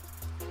City.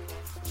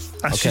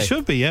 She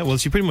should be, yeah. Well,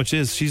 she pretty much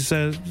is. She's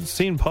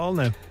seen Paul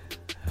now.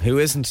 Who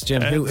isn't,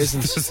 Jim? Who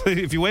isn't?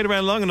 If you wait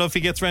around long enough, he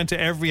gets round to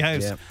every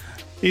house. Yeah.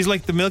 He's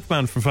like the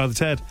milkman from Father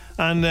Ted.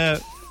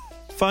 And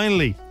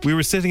finally, we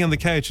were sitting on the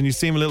couch and you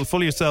seem a little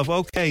full of yourself.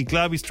 Okay,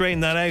 glad we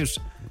straightened that out.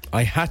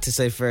 I had to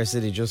say Fair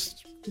City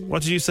just...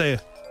 What did you say?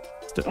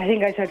 I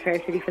think I said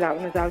Fair City for that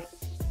one as well.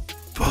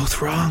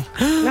 Both wrong.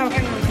 No,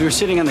 hang on. We were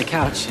sitting on the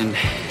couch and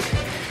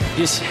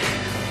you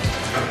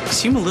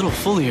seem a little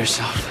full of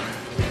yourself.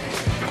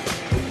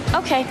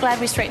 Okay, glad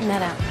we straightened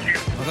that out.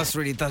 Oh, that's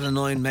really that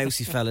annoying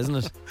mousy fella, isn't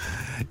it?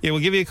 Yeah, we'll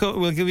give you a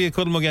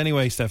cuddle mug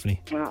anyway, Stephanie.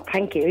 Oh,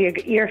 thank you.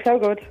 You're so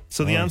good.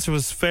 So the answer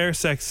was fair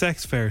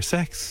sex, fair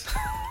sex.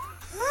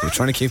 You're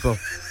trying to keep up.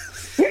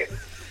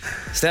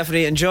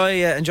 Stephanie,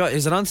 enjoy.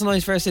 Is it on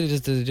tonight, Fair City?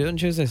 Did they do it on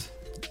Tuesdays?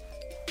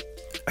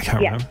 I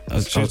can't remember.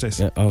 It's Tuesdays.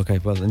 Yeah. Oh, okay,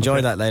 well,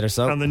 enjoy that later.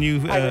 So, and the new,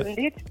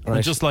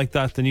 right. Just like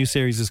that, the new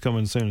series is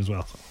coming soon as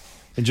well.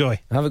 Enjoy.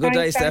 Have a good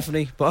day,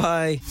 Stephanie.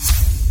 Bye.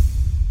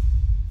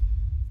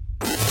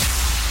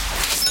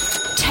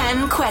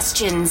 10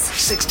 questions.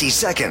 60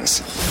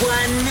 seconds.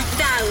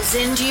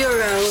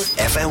 €1,000.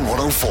 FM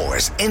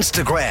 104's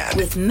Instagram.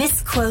 With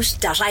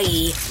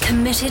misquote.ie.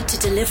 Committed to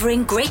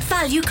delivering great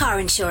value car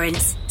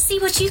insurance. See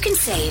what you can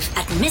save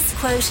at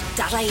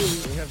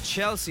misquote.ie. We have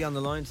Chelsea on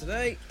the line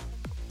today.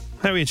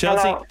 How are you,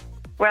 Chelsea? Hello.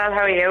 Well,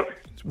 how are you?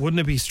 Wouldn't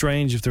it be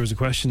strange if there was a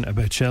question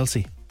about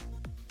Chelsea?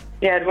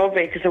 Yeah, it would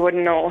be, because I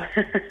wouldn't know.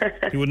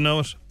 You wouldn't know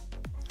it?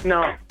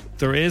 No.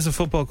 There is a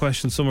football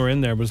question somewhere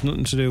in there, but it's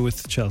nothing to do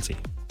with Chelsea.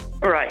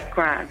 Right,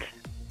 grand.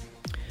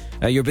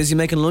 You're busy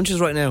making lunches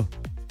right now?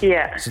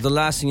 Yeah. So the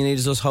last thing you need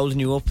is us holding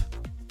you up?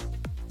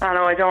 I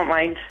know, I don't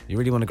mind. You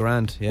really want a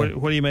grand, yeah.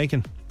 What are you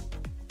making?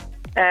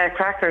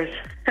 Crackers.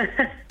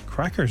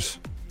 Crackers?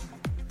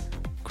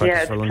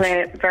 Yeah,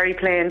 it's very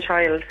plain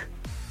child.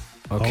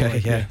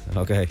 Okay, yeah.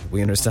 Okay,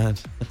 we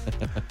understand.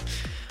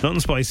 Nothing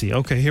spicy.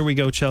 Okay, here we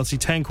go, Chelsea.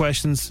 10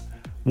 questions,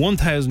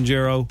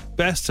 €1,000.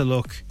 Best of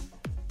luck.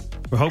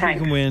 We're hoping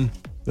you can win.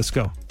 Let's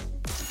go.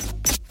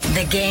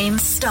 The game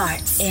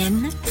starts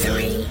in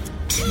 3,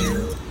 2,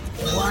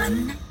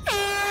 1.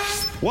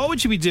 What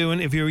would you be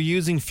doing if you were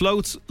using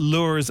floats,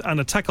 lures, and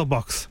a tackle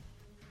box?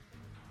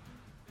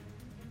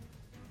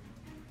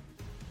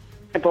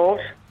 A boat,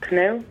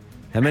 canoe.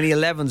 How many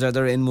 11s are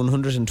there in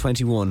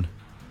 121?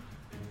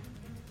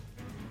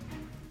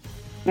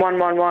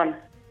 111.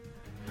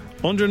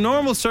 Under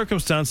normal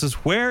circumstances,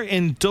 where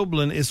in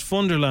Dublin is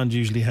Funderland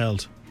usually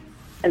held?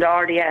 In the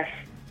RDS.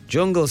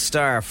 Jungle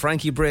star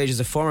Frankie Bridge is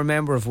a former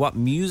member of what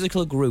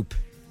musical group?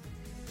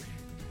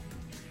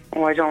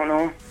 Oh, I don't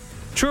know.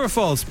 True or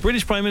false?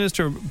 British Prime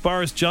Minister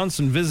Boris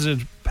Johnson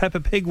visited Peppa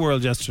Pig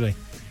World yesterday.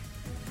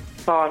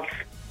 False.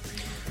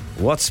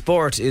 What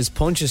sport is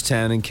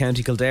Punchestown in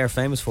County Kildare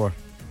famous for?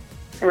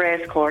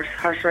 Race course.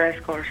 Horse race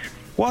course.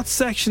 What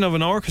section of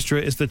an orchestra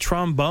is the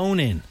trombone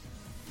in?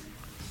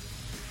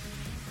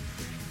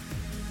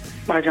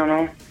 I don't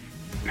know.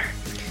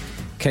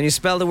 Can you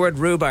spell the word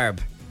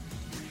rhubarb?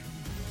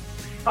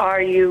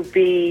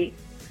 RUBARD.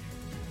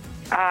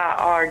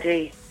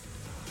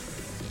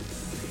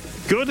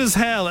 Good as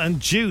Hell and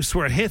Juice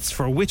were hits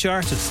for which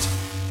artist?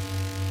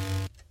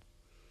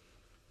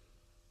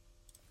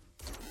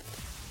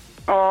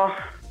 Oh.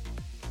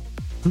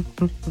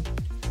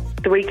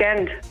 The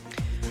Weekend.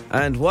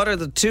 And what are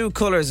the two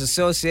colours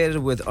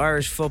associated with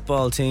Irish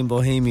football team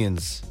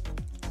Bohemians?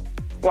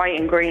 White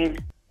and green.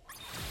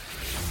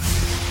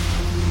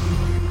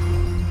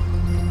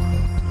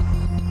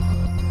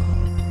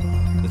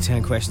 The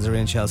 10 questions are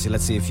in, Chelsea.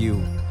 Let's see if you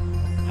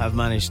have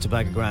managed to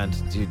bag a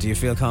grand. Do you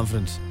feel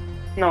confident?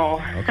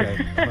 No. Okay.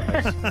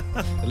 Right.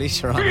 At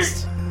least you're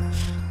honest.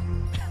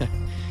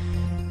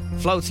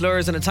 Floats,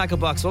 lures and a tackle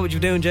box. What would you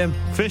be doing, Jim?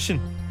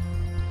 Fishing.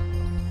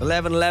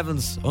 11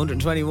 11s,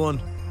 121.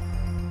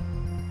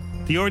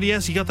 The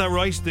RDS, you got that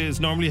right. It's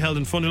normally held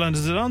in Funderland.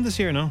 Is it on this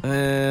year, no?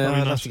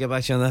 I'll have to get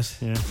back to you on that.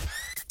 Yeah.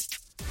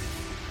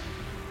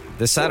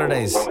 The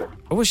Saturdays.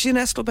 Oh, was she in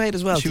Escalade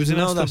as well? She was in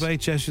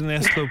Escalade, yeah. She was in the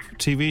S-Club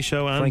TV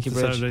show and Frankie the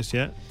Bridge. Saturdays,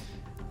 yeah.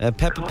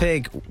 Peppa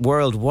Pig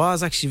World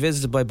was actually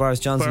visited by Boris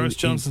Johnson. Boris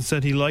Johnson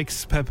said he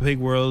likes Peppa Pig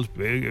World.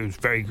 It was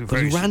very good.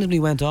 He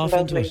randomly went off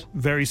into it.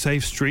 Very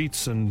safe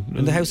streets and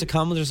in the House of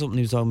Commons or something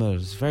he was talking about. It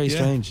was very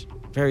strange.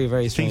 Very,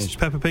 very strange.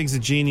 Peppa Pig's a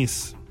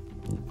genius.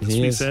 That's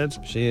what he said.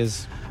 She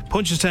is.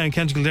 Punchestown,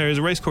 County Kildare is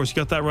a racecourse. You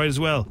got that right as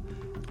well.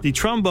 The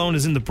trombone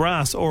is in the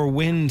brass or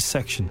wind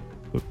section.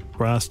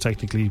 Brass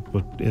technically,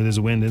 but it is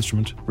a wind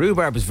instrument.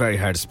 Rhubarb is very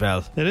hard to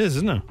spell. It is,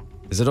 isn't it?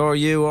 Is it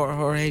R-U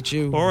or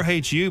H-U? Or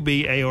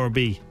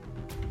H-U-B-A-R-B.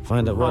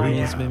 Find out what it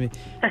means, maybe.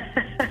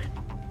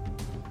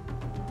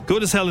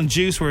 Good as Hell and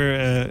Juice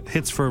were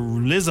hits for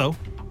Lizzo.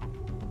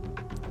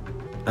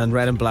 And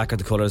red and black are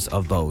the colours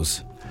of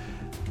bows.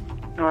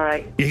 All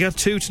right. You got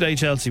 2 today,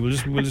 Chelsea. We'll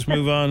just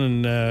move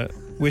on and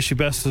wish you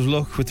best of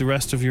luck with the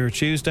rest of your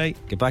Tuesday.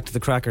 Get back to the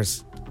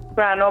crackers.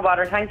 Well, no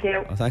bother. Thank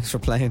you. Well, thanks for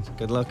playing.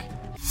 Good luck.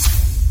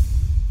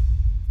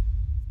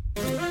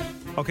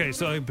 Okay,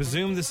 so I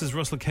presume this is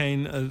Russell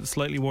Kane, a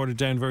slightly watered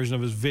down version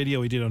of his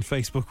video he did on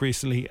Facebook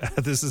recently.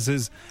 This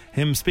is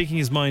him speaking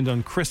his mind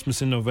on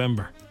Christmas in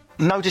November.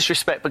 No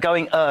disrespect, but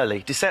going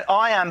early.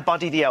 I am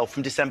Buddy the Elf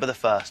from December the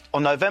 1st.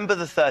 On November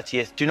the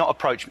 30th, do not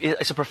approach me.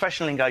 It's a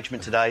professional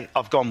engagement today.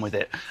 I've gone with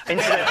it.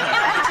 Incidentally,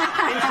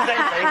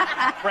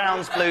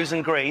 browns, blues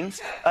and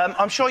greens.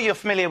 I'm sure you're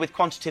familiar with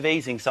quantitative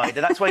easing, Saida.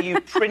 That's where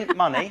you print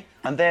money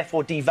and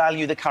therefore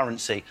devalue the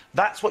currency.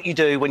 That's what you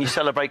do when you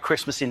celebrate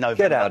Christmas in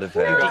November. Get out of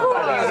here. No.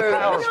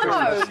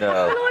 Can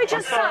I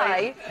just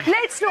say,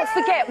 let's not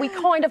forget we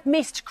kind of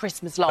missed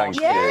Christmas last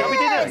year. No, we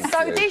didn't.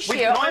 So this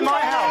year... Not in my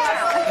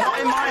house. Not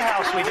in my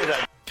house we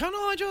didn't. Can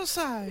I just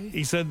say?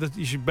 He said that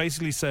you should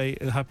basically say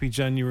Happy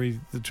January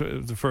the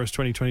 1st,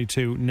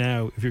 2022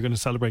 now if you're going to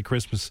celebrate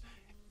Christmas.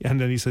 And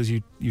then he says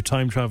you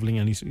time travelling,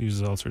 and he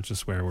uses all sorts of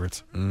swear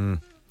words.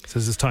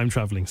 Says it's time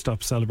travelling.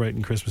 Stop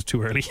celebrating Christmas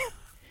too early.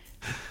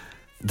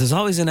 There's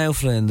always an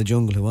outfla in the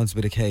jungle who wants a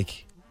bit of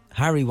cake.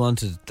 Harry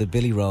wanted the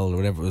Billy roll or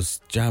whatever it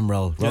was, jam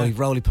roll,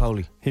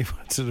 roly-poly. He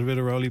wanted a bit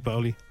of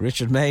roly-poly.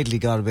 Richard Madeley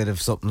got a bit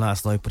of something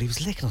last night, but he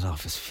was licking it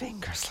off his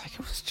fingers like it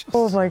was just...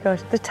 Oh my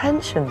gosh, the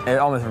tension. It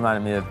almost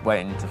reminded me of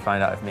waiting to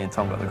find out if me and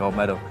Tom got the gold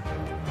medal.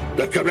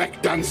 The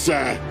correct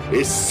answer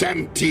is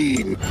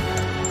 17.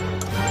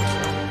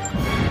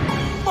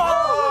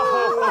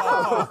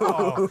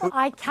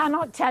 I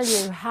cannot tell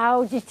you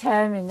how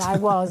determined I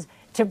was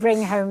to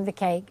bring home the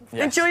cake.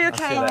 Yes. Enjoy your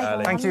cake.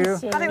 Thank you.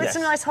 Have it with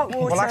some nice hot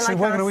water. Well, actually,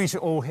 like we're going to eat it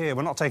all here.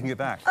 We're not taking it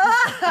back.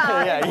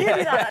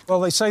 Yeah.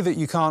 Well, they say that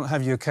you can't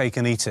have your cake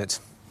and eat it.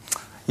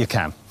 You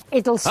can.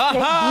 It'll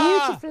split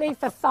beautifully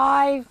for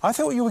 5. I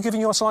thought you were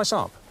giving your slice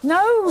up.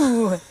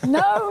 No,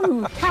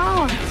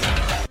 can't.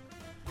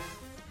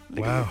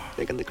 Wow.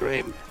 Taking the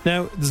cream.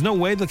 Now, there's no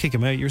way they'll kick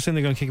him out. You're saying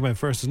they're going to kick him out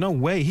first. There's no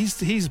way.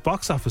 He's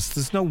box office.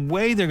 There's no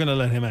way they're going to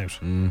let him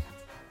out. You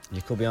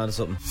could be onto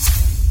something.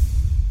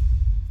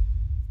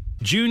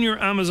 Junior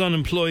Amazon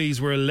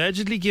employees were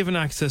allegedly given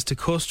access to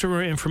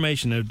customer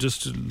information. Now,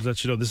 just to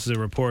let you know, this is a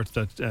report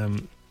that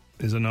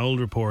is an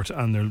old report,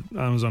 and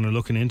Amazon are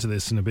looking into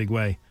this in a big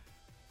way.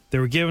 They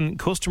were given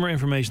customer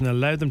information that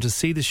allowed them to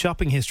see the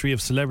shopping history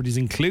of celebrities,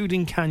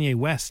 including Kanye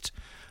West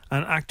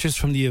and actors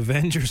from the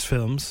Avengers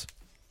films.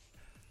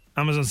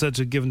 Amazon said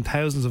to have given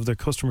thousands of their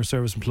customer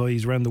service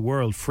employees around the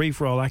world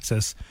free-for-all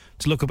access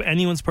to look up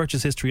anyone's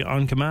purchase history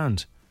on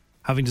command.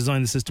 having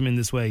designed the system in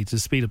this way to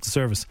speed up the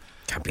service.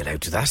 Can't be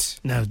allowed to that.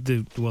 Now,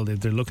 they're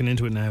looking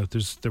into it now.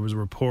 There was a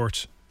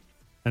report,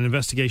 an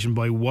investigation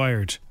by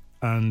Wired,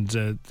 and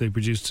they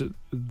produced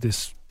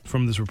this.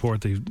 From this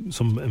report,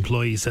 some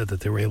employees said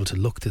that they were able to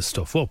look this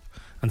stuff up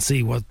and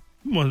see what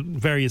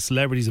various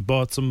celebrities have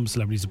bought. Some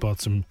celebrities have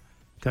bought some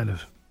kind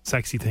of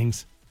sexy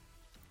things.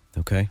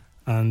 Okay.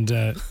 And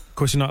of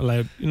course, you're not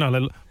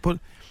allowed. But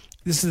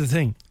this is the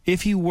thing: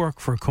 if you work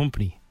for a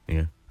company,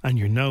 and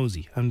you're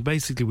nosy, and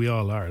basically we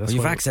all are.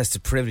 You have access to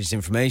privileged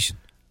information.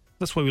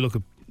 That's why we look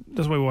at.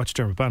 That's why we watch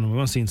Dermot Bannon. We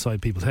want to see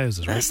inside people's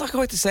houses, right? It's not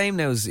quite the same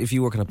now as if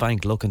you work in a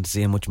bank looking to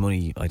see how much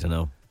money, I don't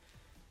know.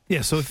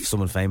 Yeah, so if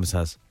someone famous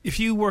has. If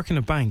you work in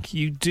a bank,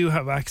 you do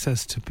have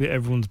access to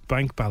everyone's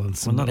bank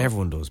balance. Well, not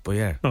everyone does, but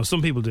yeah. No,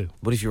 some people do.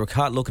 But if you were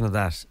caught looking at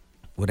that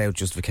without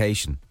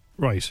justification,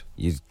 right,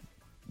 you'd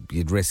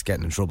risk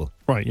getting in trouble.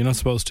 Right, you're not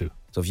supposed to.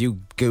 So if you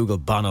Google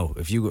Bono,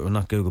 if you go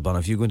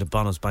into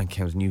Bono's bank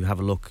account and you have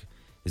a look,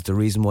 is the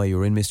reason why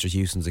you're in Mr.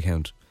 Houston's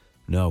account?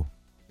 No.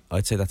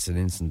 I'd say that's an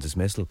instant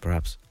dismissal,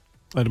 perhaps.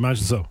 I'd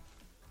imagine so.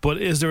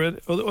 But is there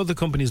other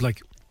companies,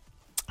 like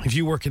if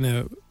you work in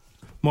a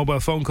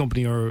mobile phone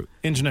company or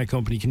internet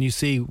company, can you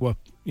see what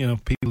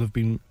people have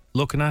been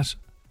looking at,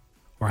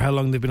 or how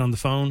long they've been on the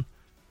phone,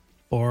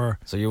 or?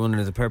 So you're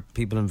wondering, the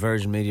people in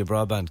Virgin Media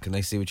Broadband, can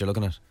they see what you're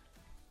looking at?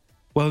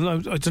 Well, no,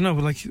 I don't know.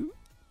 But like,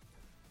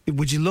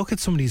 would you look at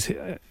somebody's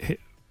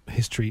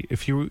history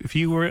if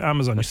you were at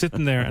Amazon? You're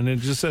sitting there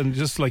and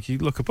just like you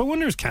look up. I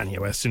wonder, is Kanye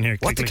West in here?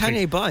 What did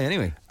Kanye buy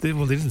anyway? They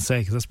didn't say,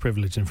 because that's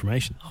privileged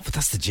information. Oh, but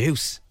that's the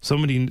juice.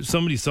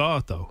 Somebody saw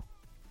it though.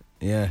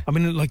 Yeah. I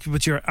mean,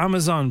 but your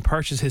Amazon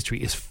purchase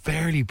history is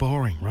fairly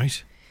boring,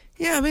 right?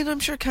 Yeah, I mean, I'm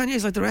sure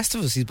Kanye's like the rest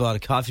of us. He's bought a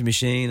coffee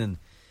machine and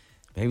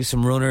maybe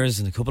some runners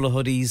and a couple of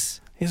hoodies.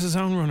 He has his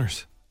own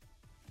runners.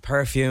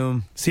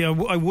 Perfume. See, I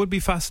would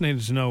be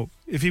fascinated to know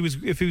if he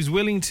was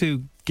willing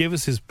to give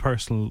us his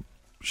personal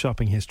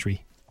shopping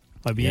history.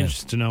 I'd be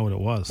interested to know what it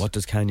was. What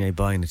does Kanye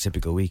buy in a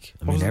typical week?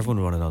 I mean, everyone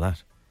would want to know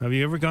that. Have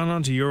you ever gone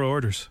on to your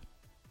orders?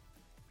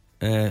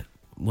 Well,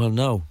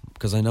 no,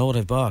 because I know what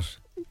I've bought.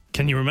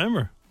 Can you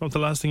remember what the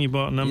last thing you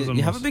bought on Amazon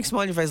You have a big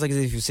smile on your face like as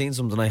if you've seen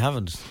something I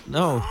haven't.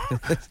 No.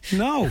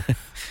 No.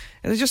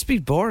 It'll just be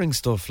boring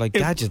stuff like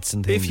gadgets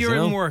and things. If you're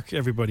in work,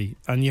 everybody,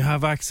 and you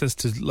have access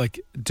to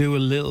like do a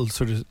little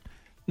sort of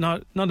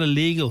not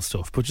illegal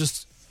stuff, but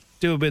just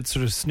do a bit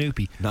sort of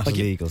snoopy. Not like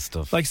illegal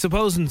stuff. Like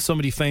supposing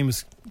somebody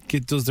famous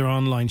does their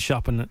online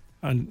shopping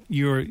and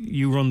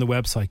you run the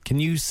website. Can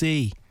you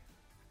see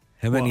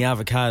how many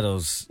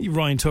avocados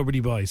Ryan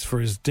Tubridy buys for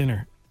his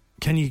dinner?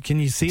 Can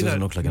you see that? Doesn't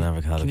look like an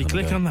avocado. Can you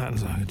click on that and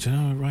say, do you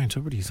know Ryan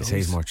Tubridy's always...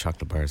 He says more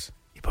chocolate bars.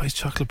 He buys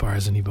chocolate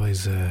bars and he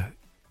buys...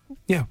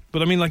 yeah,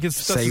 but I mean, like, it's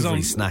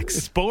savoury snacks.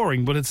 It's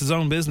boring, but it's his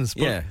own business.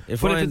 But, yeah,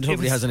 if Ryan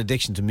Tubridy has an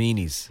addiction to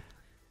meanies,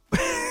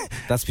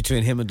 that's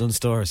between him and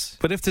Dunstores.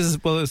 But if it's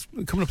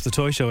coming up to the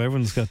toy show,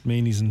 everyone's got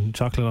meanies and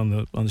chocolate on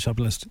the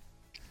shopping list.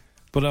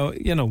 But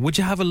would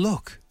you have a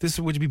look?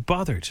 Would you be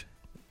bothered?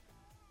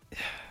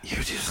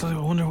 I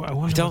wonder.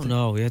 I don't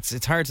know.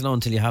 It's hard to know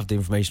until you have the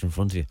information in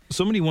front of you.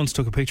 Somebody once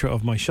took a picture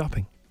of my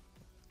shopping.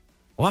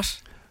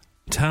 What?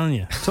 I'm telling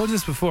you. I told you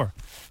this before.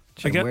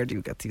 Jim, where do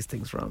you get these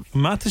things from?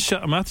 I'm at the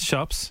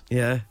shops.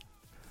 Yeah.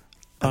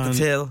 At the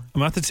till.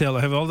 I'm at the till.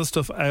 I have all the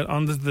stuff out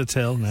on the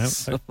till now.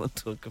 Someone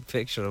took a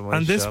picture of my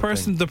And this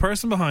shopping. the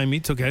person behind me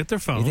took out their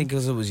phone. You think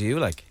because it was you,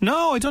 like?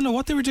 No, I don't know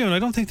what they were doing. I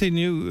don't think they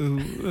knew.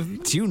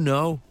 Do you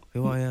know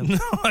who I am? No,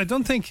 I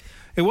don't think.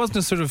 It wasn't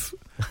a sort of...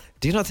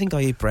 Do you not think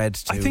I eat bread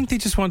too? I think they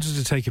just wanted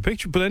to take a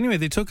picture. But anyway,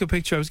 they took a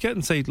picture. I was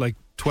getting, say, like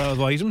 12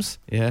 items.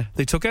 Yeah.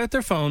 They took out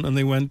their phone and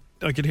they went...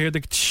 I could hear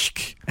the...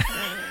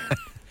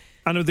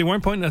 And they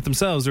weren't pointing at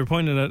themselves. They were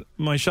pointing at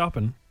my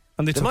shopping.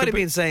 And they might have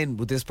been saying,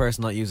 would this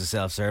person not use a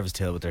self-service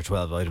till with their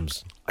 12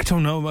 items? I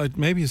don't know.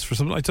 Maybe it's for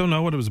something. I don't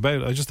know what it was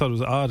about. I just thought it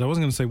was odd. I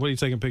wasn't going to say, what are you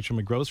taking a picture of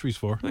my groceries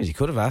for? Well, you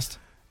could have asked.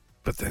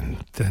 But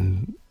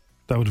then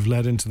that would have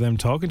led into them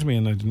talking to me,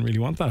 and I didn't really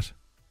want that.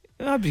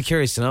 I'd be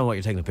curious to know what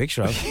you're taking a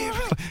picture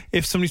of.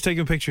 If somebody's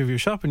taking a picture of your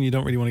shop and you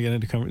don't really want to get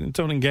into conversation,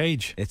 don't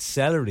engage. It's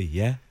celery,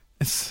 yeah.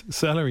 It's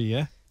celery,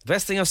 yeah. The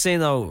best thing I've seen,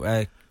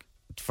 though,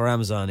 for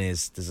Amazon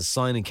is there's a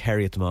sign in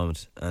Kerry at the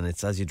moment, and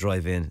it's as you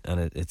drive in, and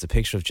it's a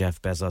picture of Jeff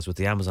Bezos with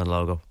the Amazon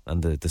logo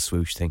and the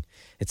swoosh thing.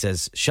 It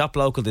says, shop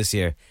local this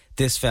year,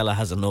 this fella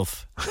has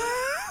enough.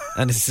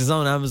 And it's his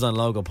own Amazon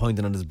logo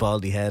pointing on his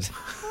baldy head.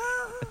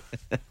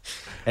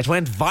 It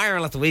went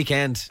viral at the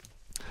weekend.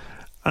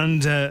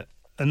 And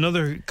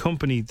another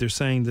company, they're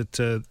saying that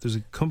there's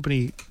a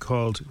company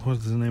called, what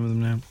is the name of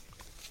them now?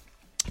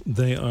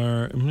 They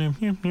are, I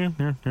can't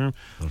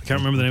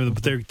remember the name of them,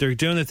 but they're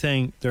doing a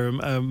thing. They're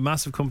a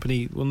massive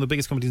company, one of the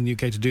biggest companies in the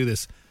UK to do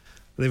this.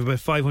 They have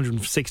about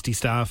 560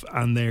 staff,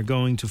 and they're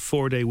going to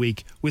 4-day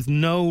week with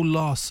no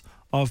loss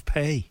of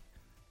pay.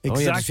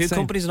 There's a few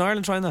companies in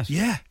Ireland trying that.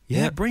 Yeah,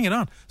 bring it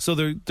on. So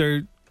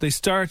they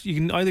start. You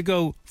can either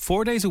go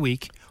 4 days a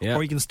week,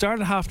 or you can start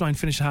at 9:30,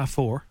 finish at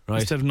 4:30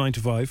 instead of 9 to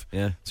 5.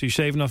 Yeah. So you're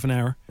shaving off an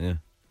hour. Yeah.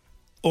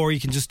 Or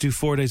you can just do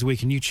 4 days a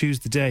week, and you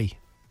choose the day.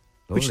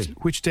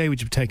 Which day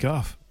would you take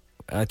off?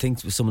 I think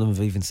some of them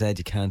have even said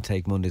you can't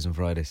take Mondays and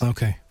Fridays.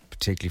 Okay.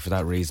 Particularly for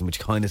that reason, which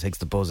kind of takes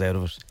the buzz out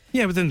of it.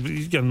 Yeah, but then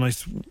you get a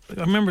nice...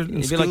 I remember in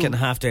It'd school... be like getting a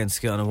half day in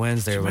school on a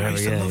Wednesday or whatever.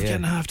 I love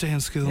getting a half day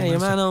in school. Yeah, your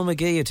man Owen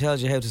McGee who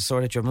tells you how to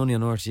sort out your money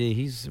on RTE,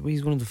 he's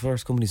one of the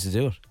first companies to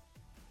do it.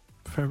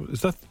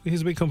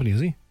 He's a big company, is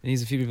he?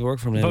 He's a few people work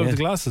for him now. About the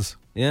glasses?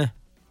 Yeah.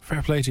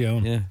 Fair play to you,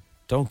 Owen. Yeah.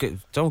 Don't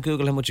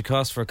Google how much it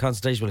costs for a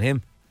consultation with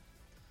him.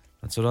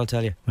 That's what I'll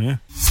tell you. Yeah.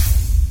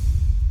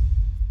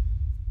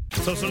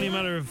 So it's only a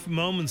matter of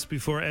moments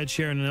before Ed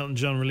Sheeran and Elton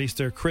John release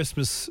their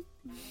Christmas,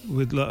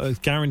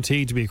 with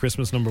guaranteed to be a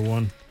Christmas number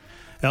one.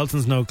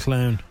 Elton's no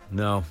clown.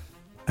 No.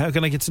 How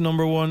can I get to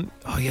number one?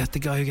 Oh yeah, the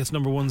guy who gets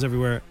number ones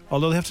everywhere.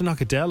 Although they have to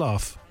knock Adele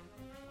off.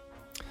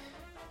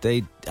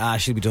 They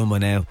should be done by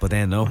now, but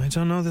then no. I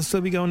don't know. They'll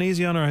still be going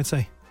easy on her, I'd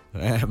say.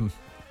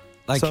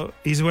 So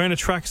he's wearing a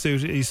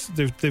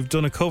tracksuit. They've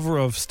done a cover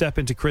of "Step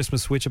Into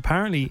Christmas," which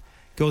apparently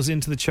goes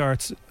into the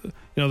charts. You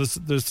know,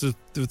 there's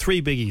the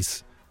three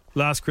biggies: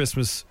 Last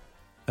Christmas,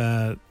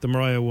 the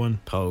Mariah one,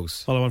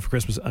 Pose, All I Want for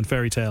Christmas, and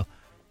Fairy Tale.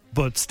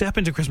 But "Step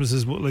Into Christmas"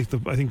 is like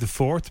I think the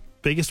fourth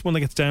biggest one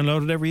that gets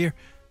downloaded every year.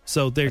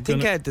 So they're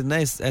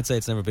I'd say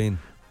it's never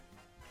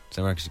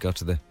actually got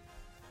to the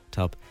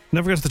top.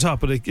 Never got to the top,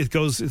 but it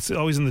goes. It's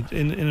always in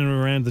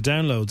and around the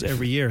downloads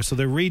every year. So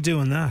they're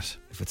redoing that.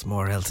 If it's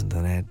more Elton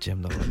than Ed,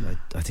 Jim, though,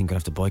 I think I'd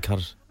have to boycott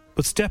it.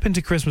 But "Step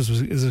Into Christmas"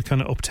 is a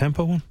kind of up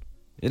tempo one.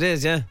 It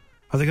is, yeah.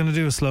 Are they going to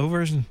do a slow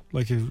version,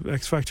 like a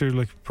X Factor,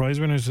 like prize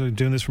winners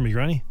doing this for me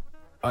granny?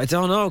 I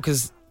don't know,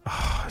 because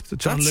the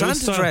John Lewis Santa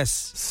style. dress.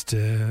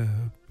 Step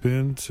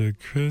into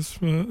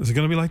Christmas. Is it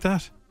going to be like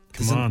that?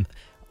 Come on.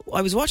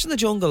 I was watching The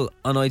Jungle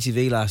on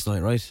ITV last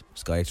night, right?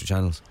 Sky Extra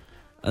channels,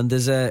 and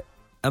there's a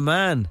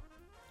man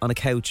on a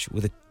couch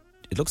with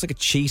it looks like a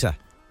cheetah,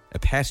 a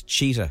pet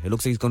cheetah. It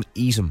looks like he's going to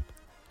eat him.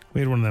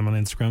 We had one of them on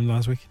Instagram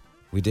last week.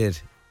 We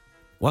did.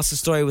 What's the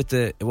story with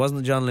it wasn't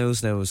the John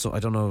Lewis now, it was I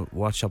don't know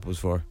what shop it was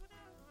for.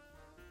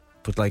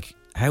 But like,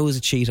 how is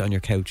a cheetah on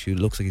your couch who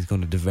looks like he's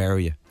going to devour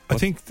you? I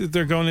think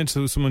they're going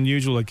into some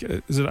unusual, like,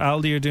 is it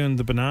Aldi are doing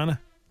the banana?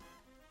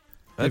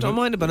 I don't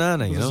mind a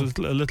banana, you know. There's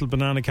a little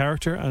banana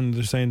character, and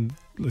they're saying,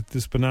 look,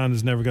 this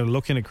banana's never got a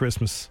look in at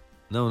Christmas.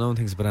 No one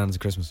thinks a banana's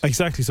at Christmas.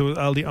 Exactly, so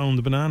Aldi own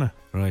the banana.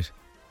 Right.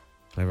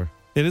 Clever.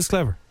 It is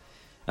clever.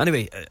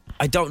 Anyway,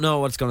 I don't know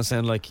what it's going to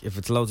sound like. If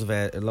it's loads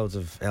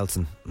of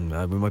Elton, we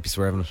might be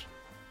swerving it.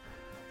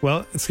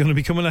 Well, it's going to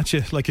be coming at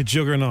you like a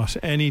juggernaut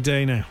any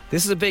day now.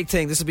 This is a big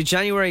thing. This will be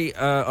January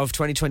of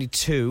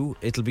 2022.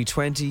 It'll be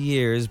 20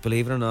 years,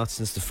 believe it or not,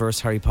 since the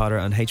first Harry Potter,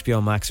 and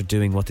HBO Max are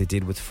doing what they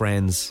did with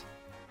Friends.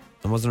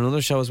 And was there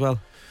another show as well?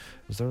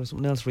 Was there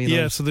something else?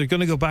 Yeah, so they're going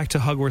to go back to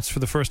Hogwarts for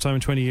the first time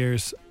in 20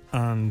 years,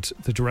 and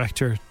the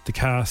director, the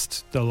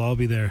cast, they'll all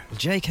be there. Will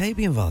JK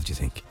be involved, do you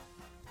think?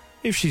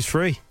 If she's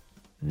free.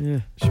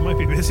 Yeah. She might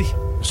be busy.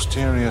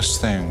 Mysterious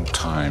thing,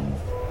 time.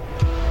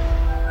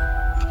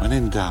 When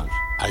in doubt,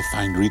 I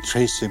find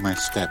retracing my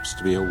steps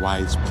to be a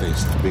wise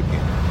place to begin.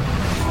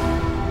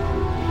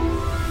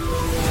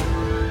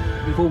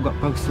 We've all got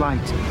both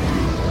light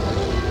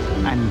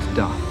and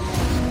dark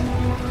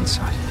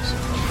inside us.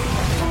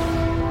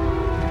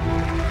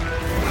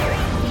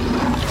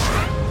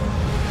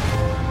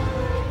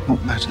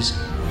 What matters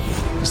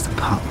is the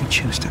part we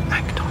choose to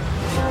act on.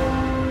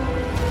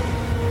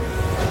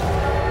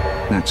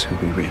 That's who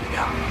we really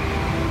are.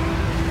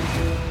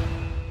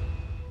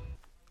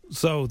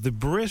 So the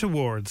Brit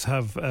Awards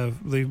have,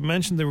 they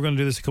mentioned they were going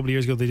to do this a couple of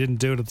years ago. They didn't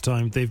do it at the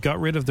time. They've got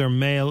rid of their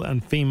male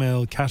and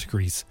female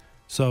categories.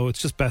 So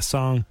it's just best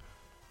song,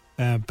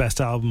 best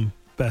album,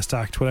 best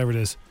act, whatever it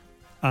is.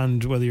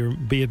 And whether you're,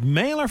 be it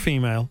male or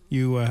female,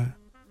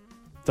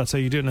 that's how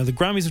you do it. Now the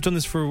Grammys have done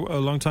this for a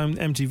long time.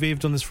 MTV have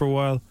done this for a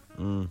while.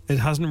 It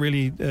hasn't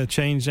really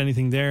changed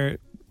anything there.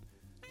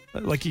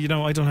 Like, you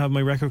know, I don't have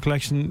my record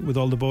collection with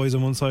all the boys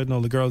on one side and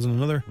all the girls on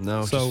another.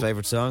 No, so just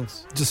favourite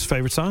songs. Just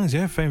favourite songs,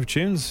 yeah, favourite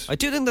tunes. I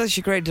do think that they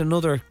should create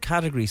another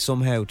category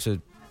somehow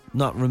to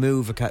not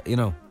remove a you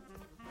know.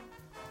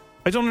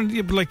 I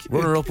don't like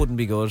runner up wouldn't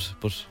be good,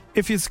 but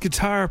if it's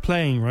guitar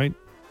playing, right,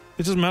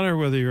 it doesn't matter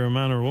whether you're a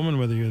man or a woman,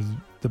 whether you're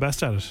the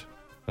best at it.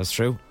 That's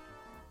true.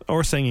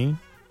 Or singing,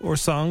 or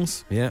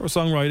songs, yeah, or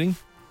songwriting.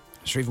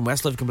 Sure, even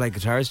Westlife can play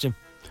guitars, Jim.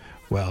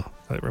 Well,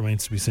 that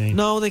remains to be seen.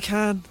 No, they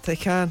can. They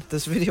can.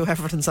 There's video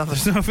evidence of it.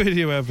 There's no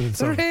video evidence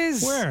of it. There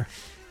is. Where?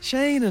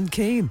 Shane and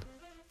Keane.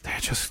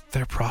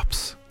 They're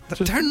props.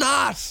 They're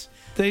not.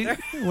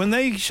 When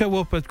they show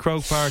up at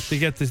Croke Park, they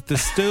get the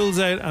stools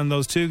out and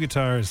those two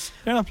guitars.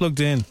 They're not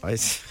plugged in.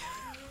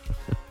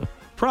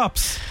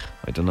 Props.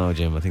 I don't know,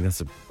 Jim. I think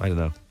that's I don't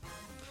know.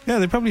 Yeah,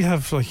 they probably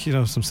have, like, you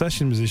know, some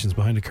session musicians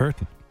behind a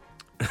curtain.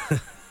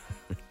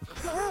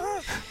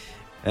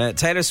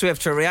 Taylor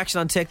Swift, her reaction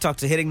on TikTok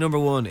to hitting number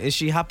one. Is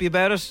she happy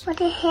about it? What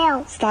the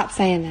hell? Stop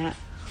saying that.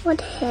 What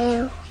the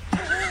hell?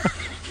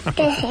 What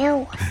the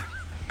hell?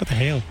 What the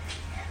hell?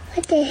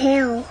 What the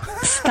hell?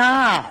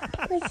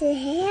 Stop. What the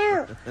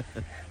hell?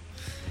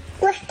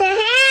 What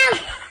the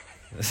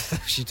hell?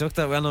 She took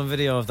that well-known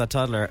video of that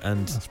toddler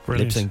and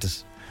lip-synced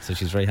it. So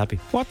she's very happy.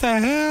 What the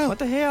hell? What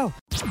the hell?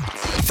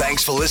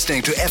 Thanks for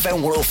listening to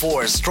FM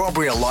 104's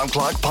Strawberry Alarm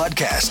Clock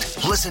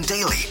podcast. Listen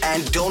daily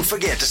and don't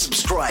forget to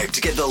subscribe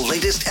to get the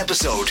latest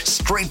episode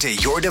straight to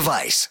your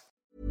device.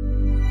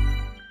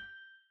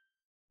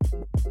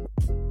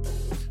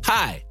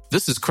 Hi,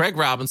 this is Craig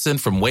Robinson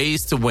from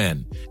Ways to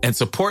Win, and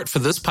support for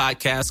this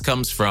podcast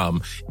comes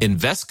from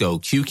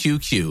Invesco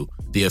QQQ,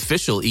 the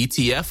official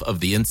ETF of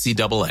the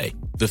NCAA.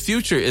 The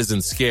future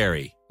isn't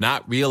scary.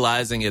 Not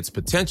realizing its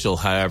potential,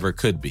 however,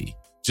 could be.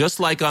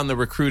 Just like on the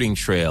recruiting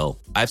trail,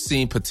 I've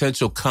seen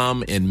potential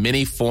come in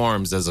many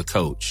forms as a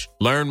coach.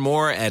 Learn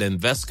more at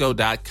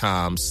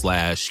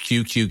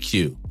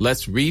Invesco.com/QQQ.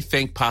 Let's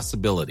rethink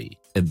possibility.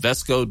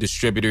 Invesco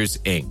Distributors,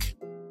 Inc.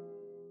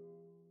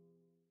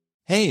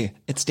 Hey,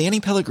 it's Danny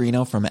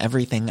Pellegrino from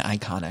Everything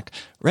Iconic.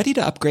 Ready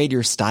to upgrade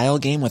your style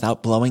game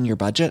without blowing your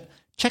budget?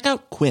 Check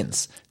out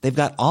Quince. They've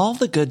got all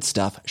the good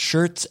stuff,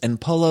 shirts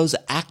and polos,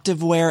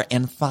 activewear,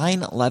 and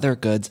fine leather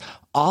goods,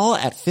 all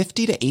at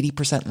 50 to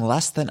 80%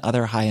 less than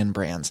other high-end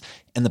brands.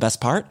 And the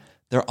best part?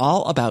 They're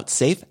all about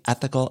safe,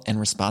 ethical, and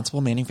responsible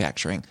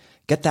manufacturing.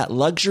 Get that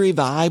luxury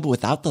vibe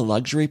without the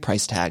luxury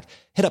price tag.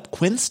 Hit up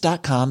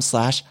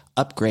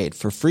quince.com/upgrade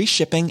for free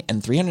shipping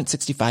and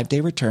 365-day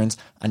returns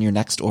on your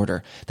next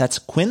order. That's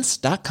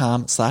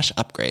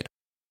quince.com/upgrade.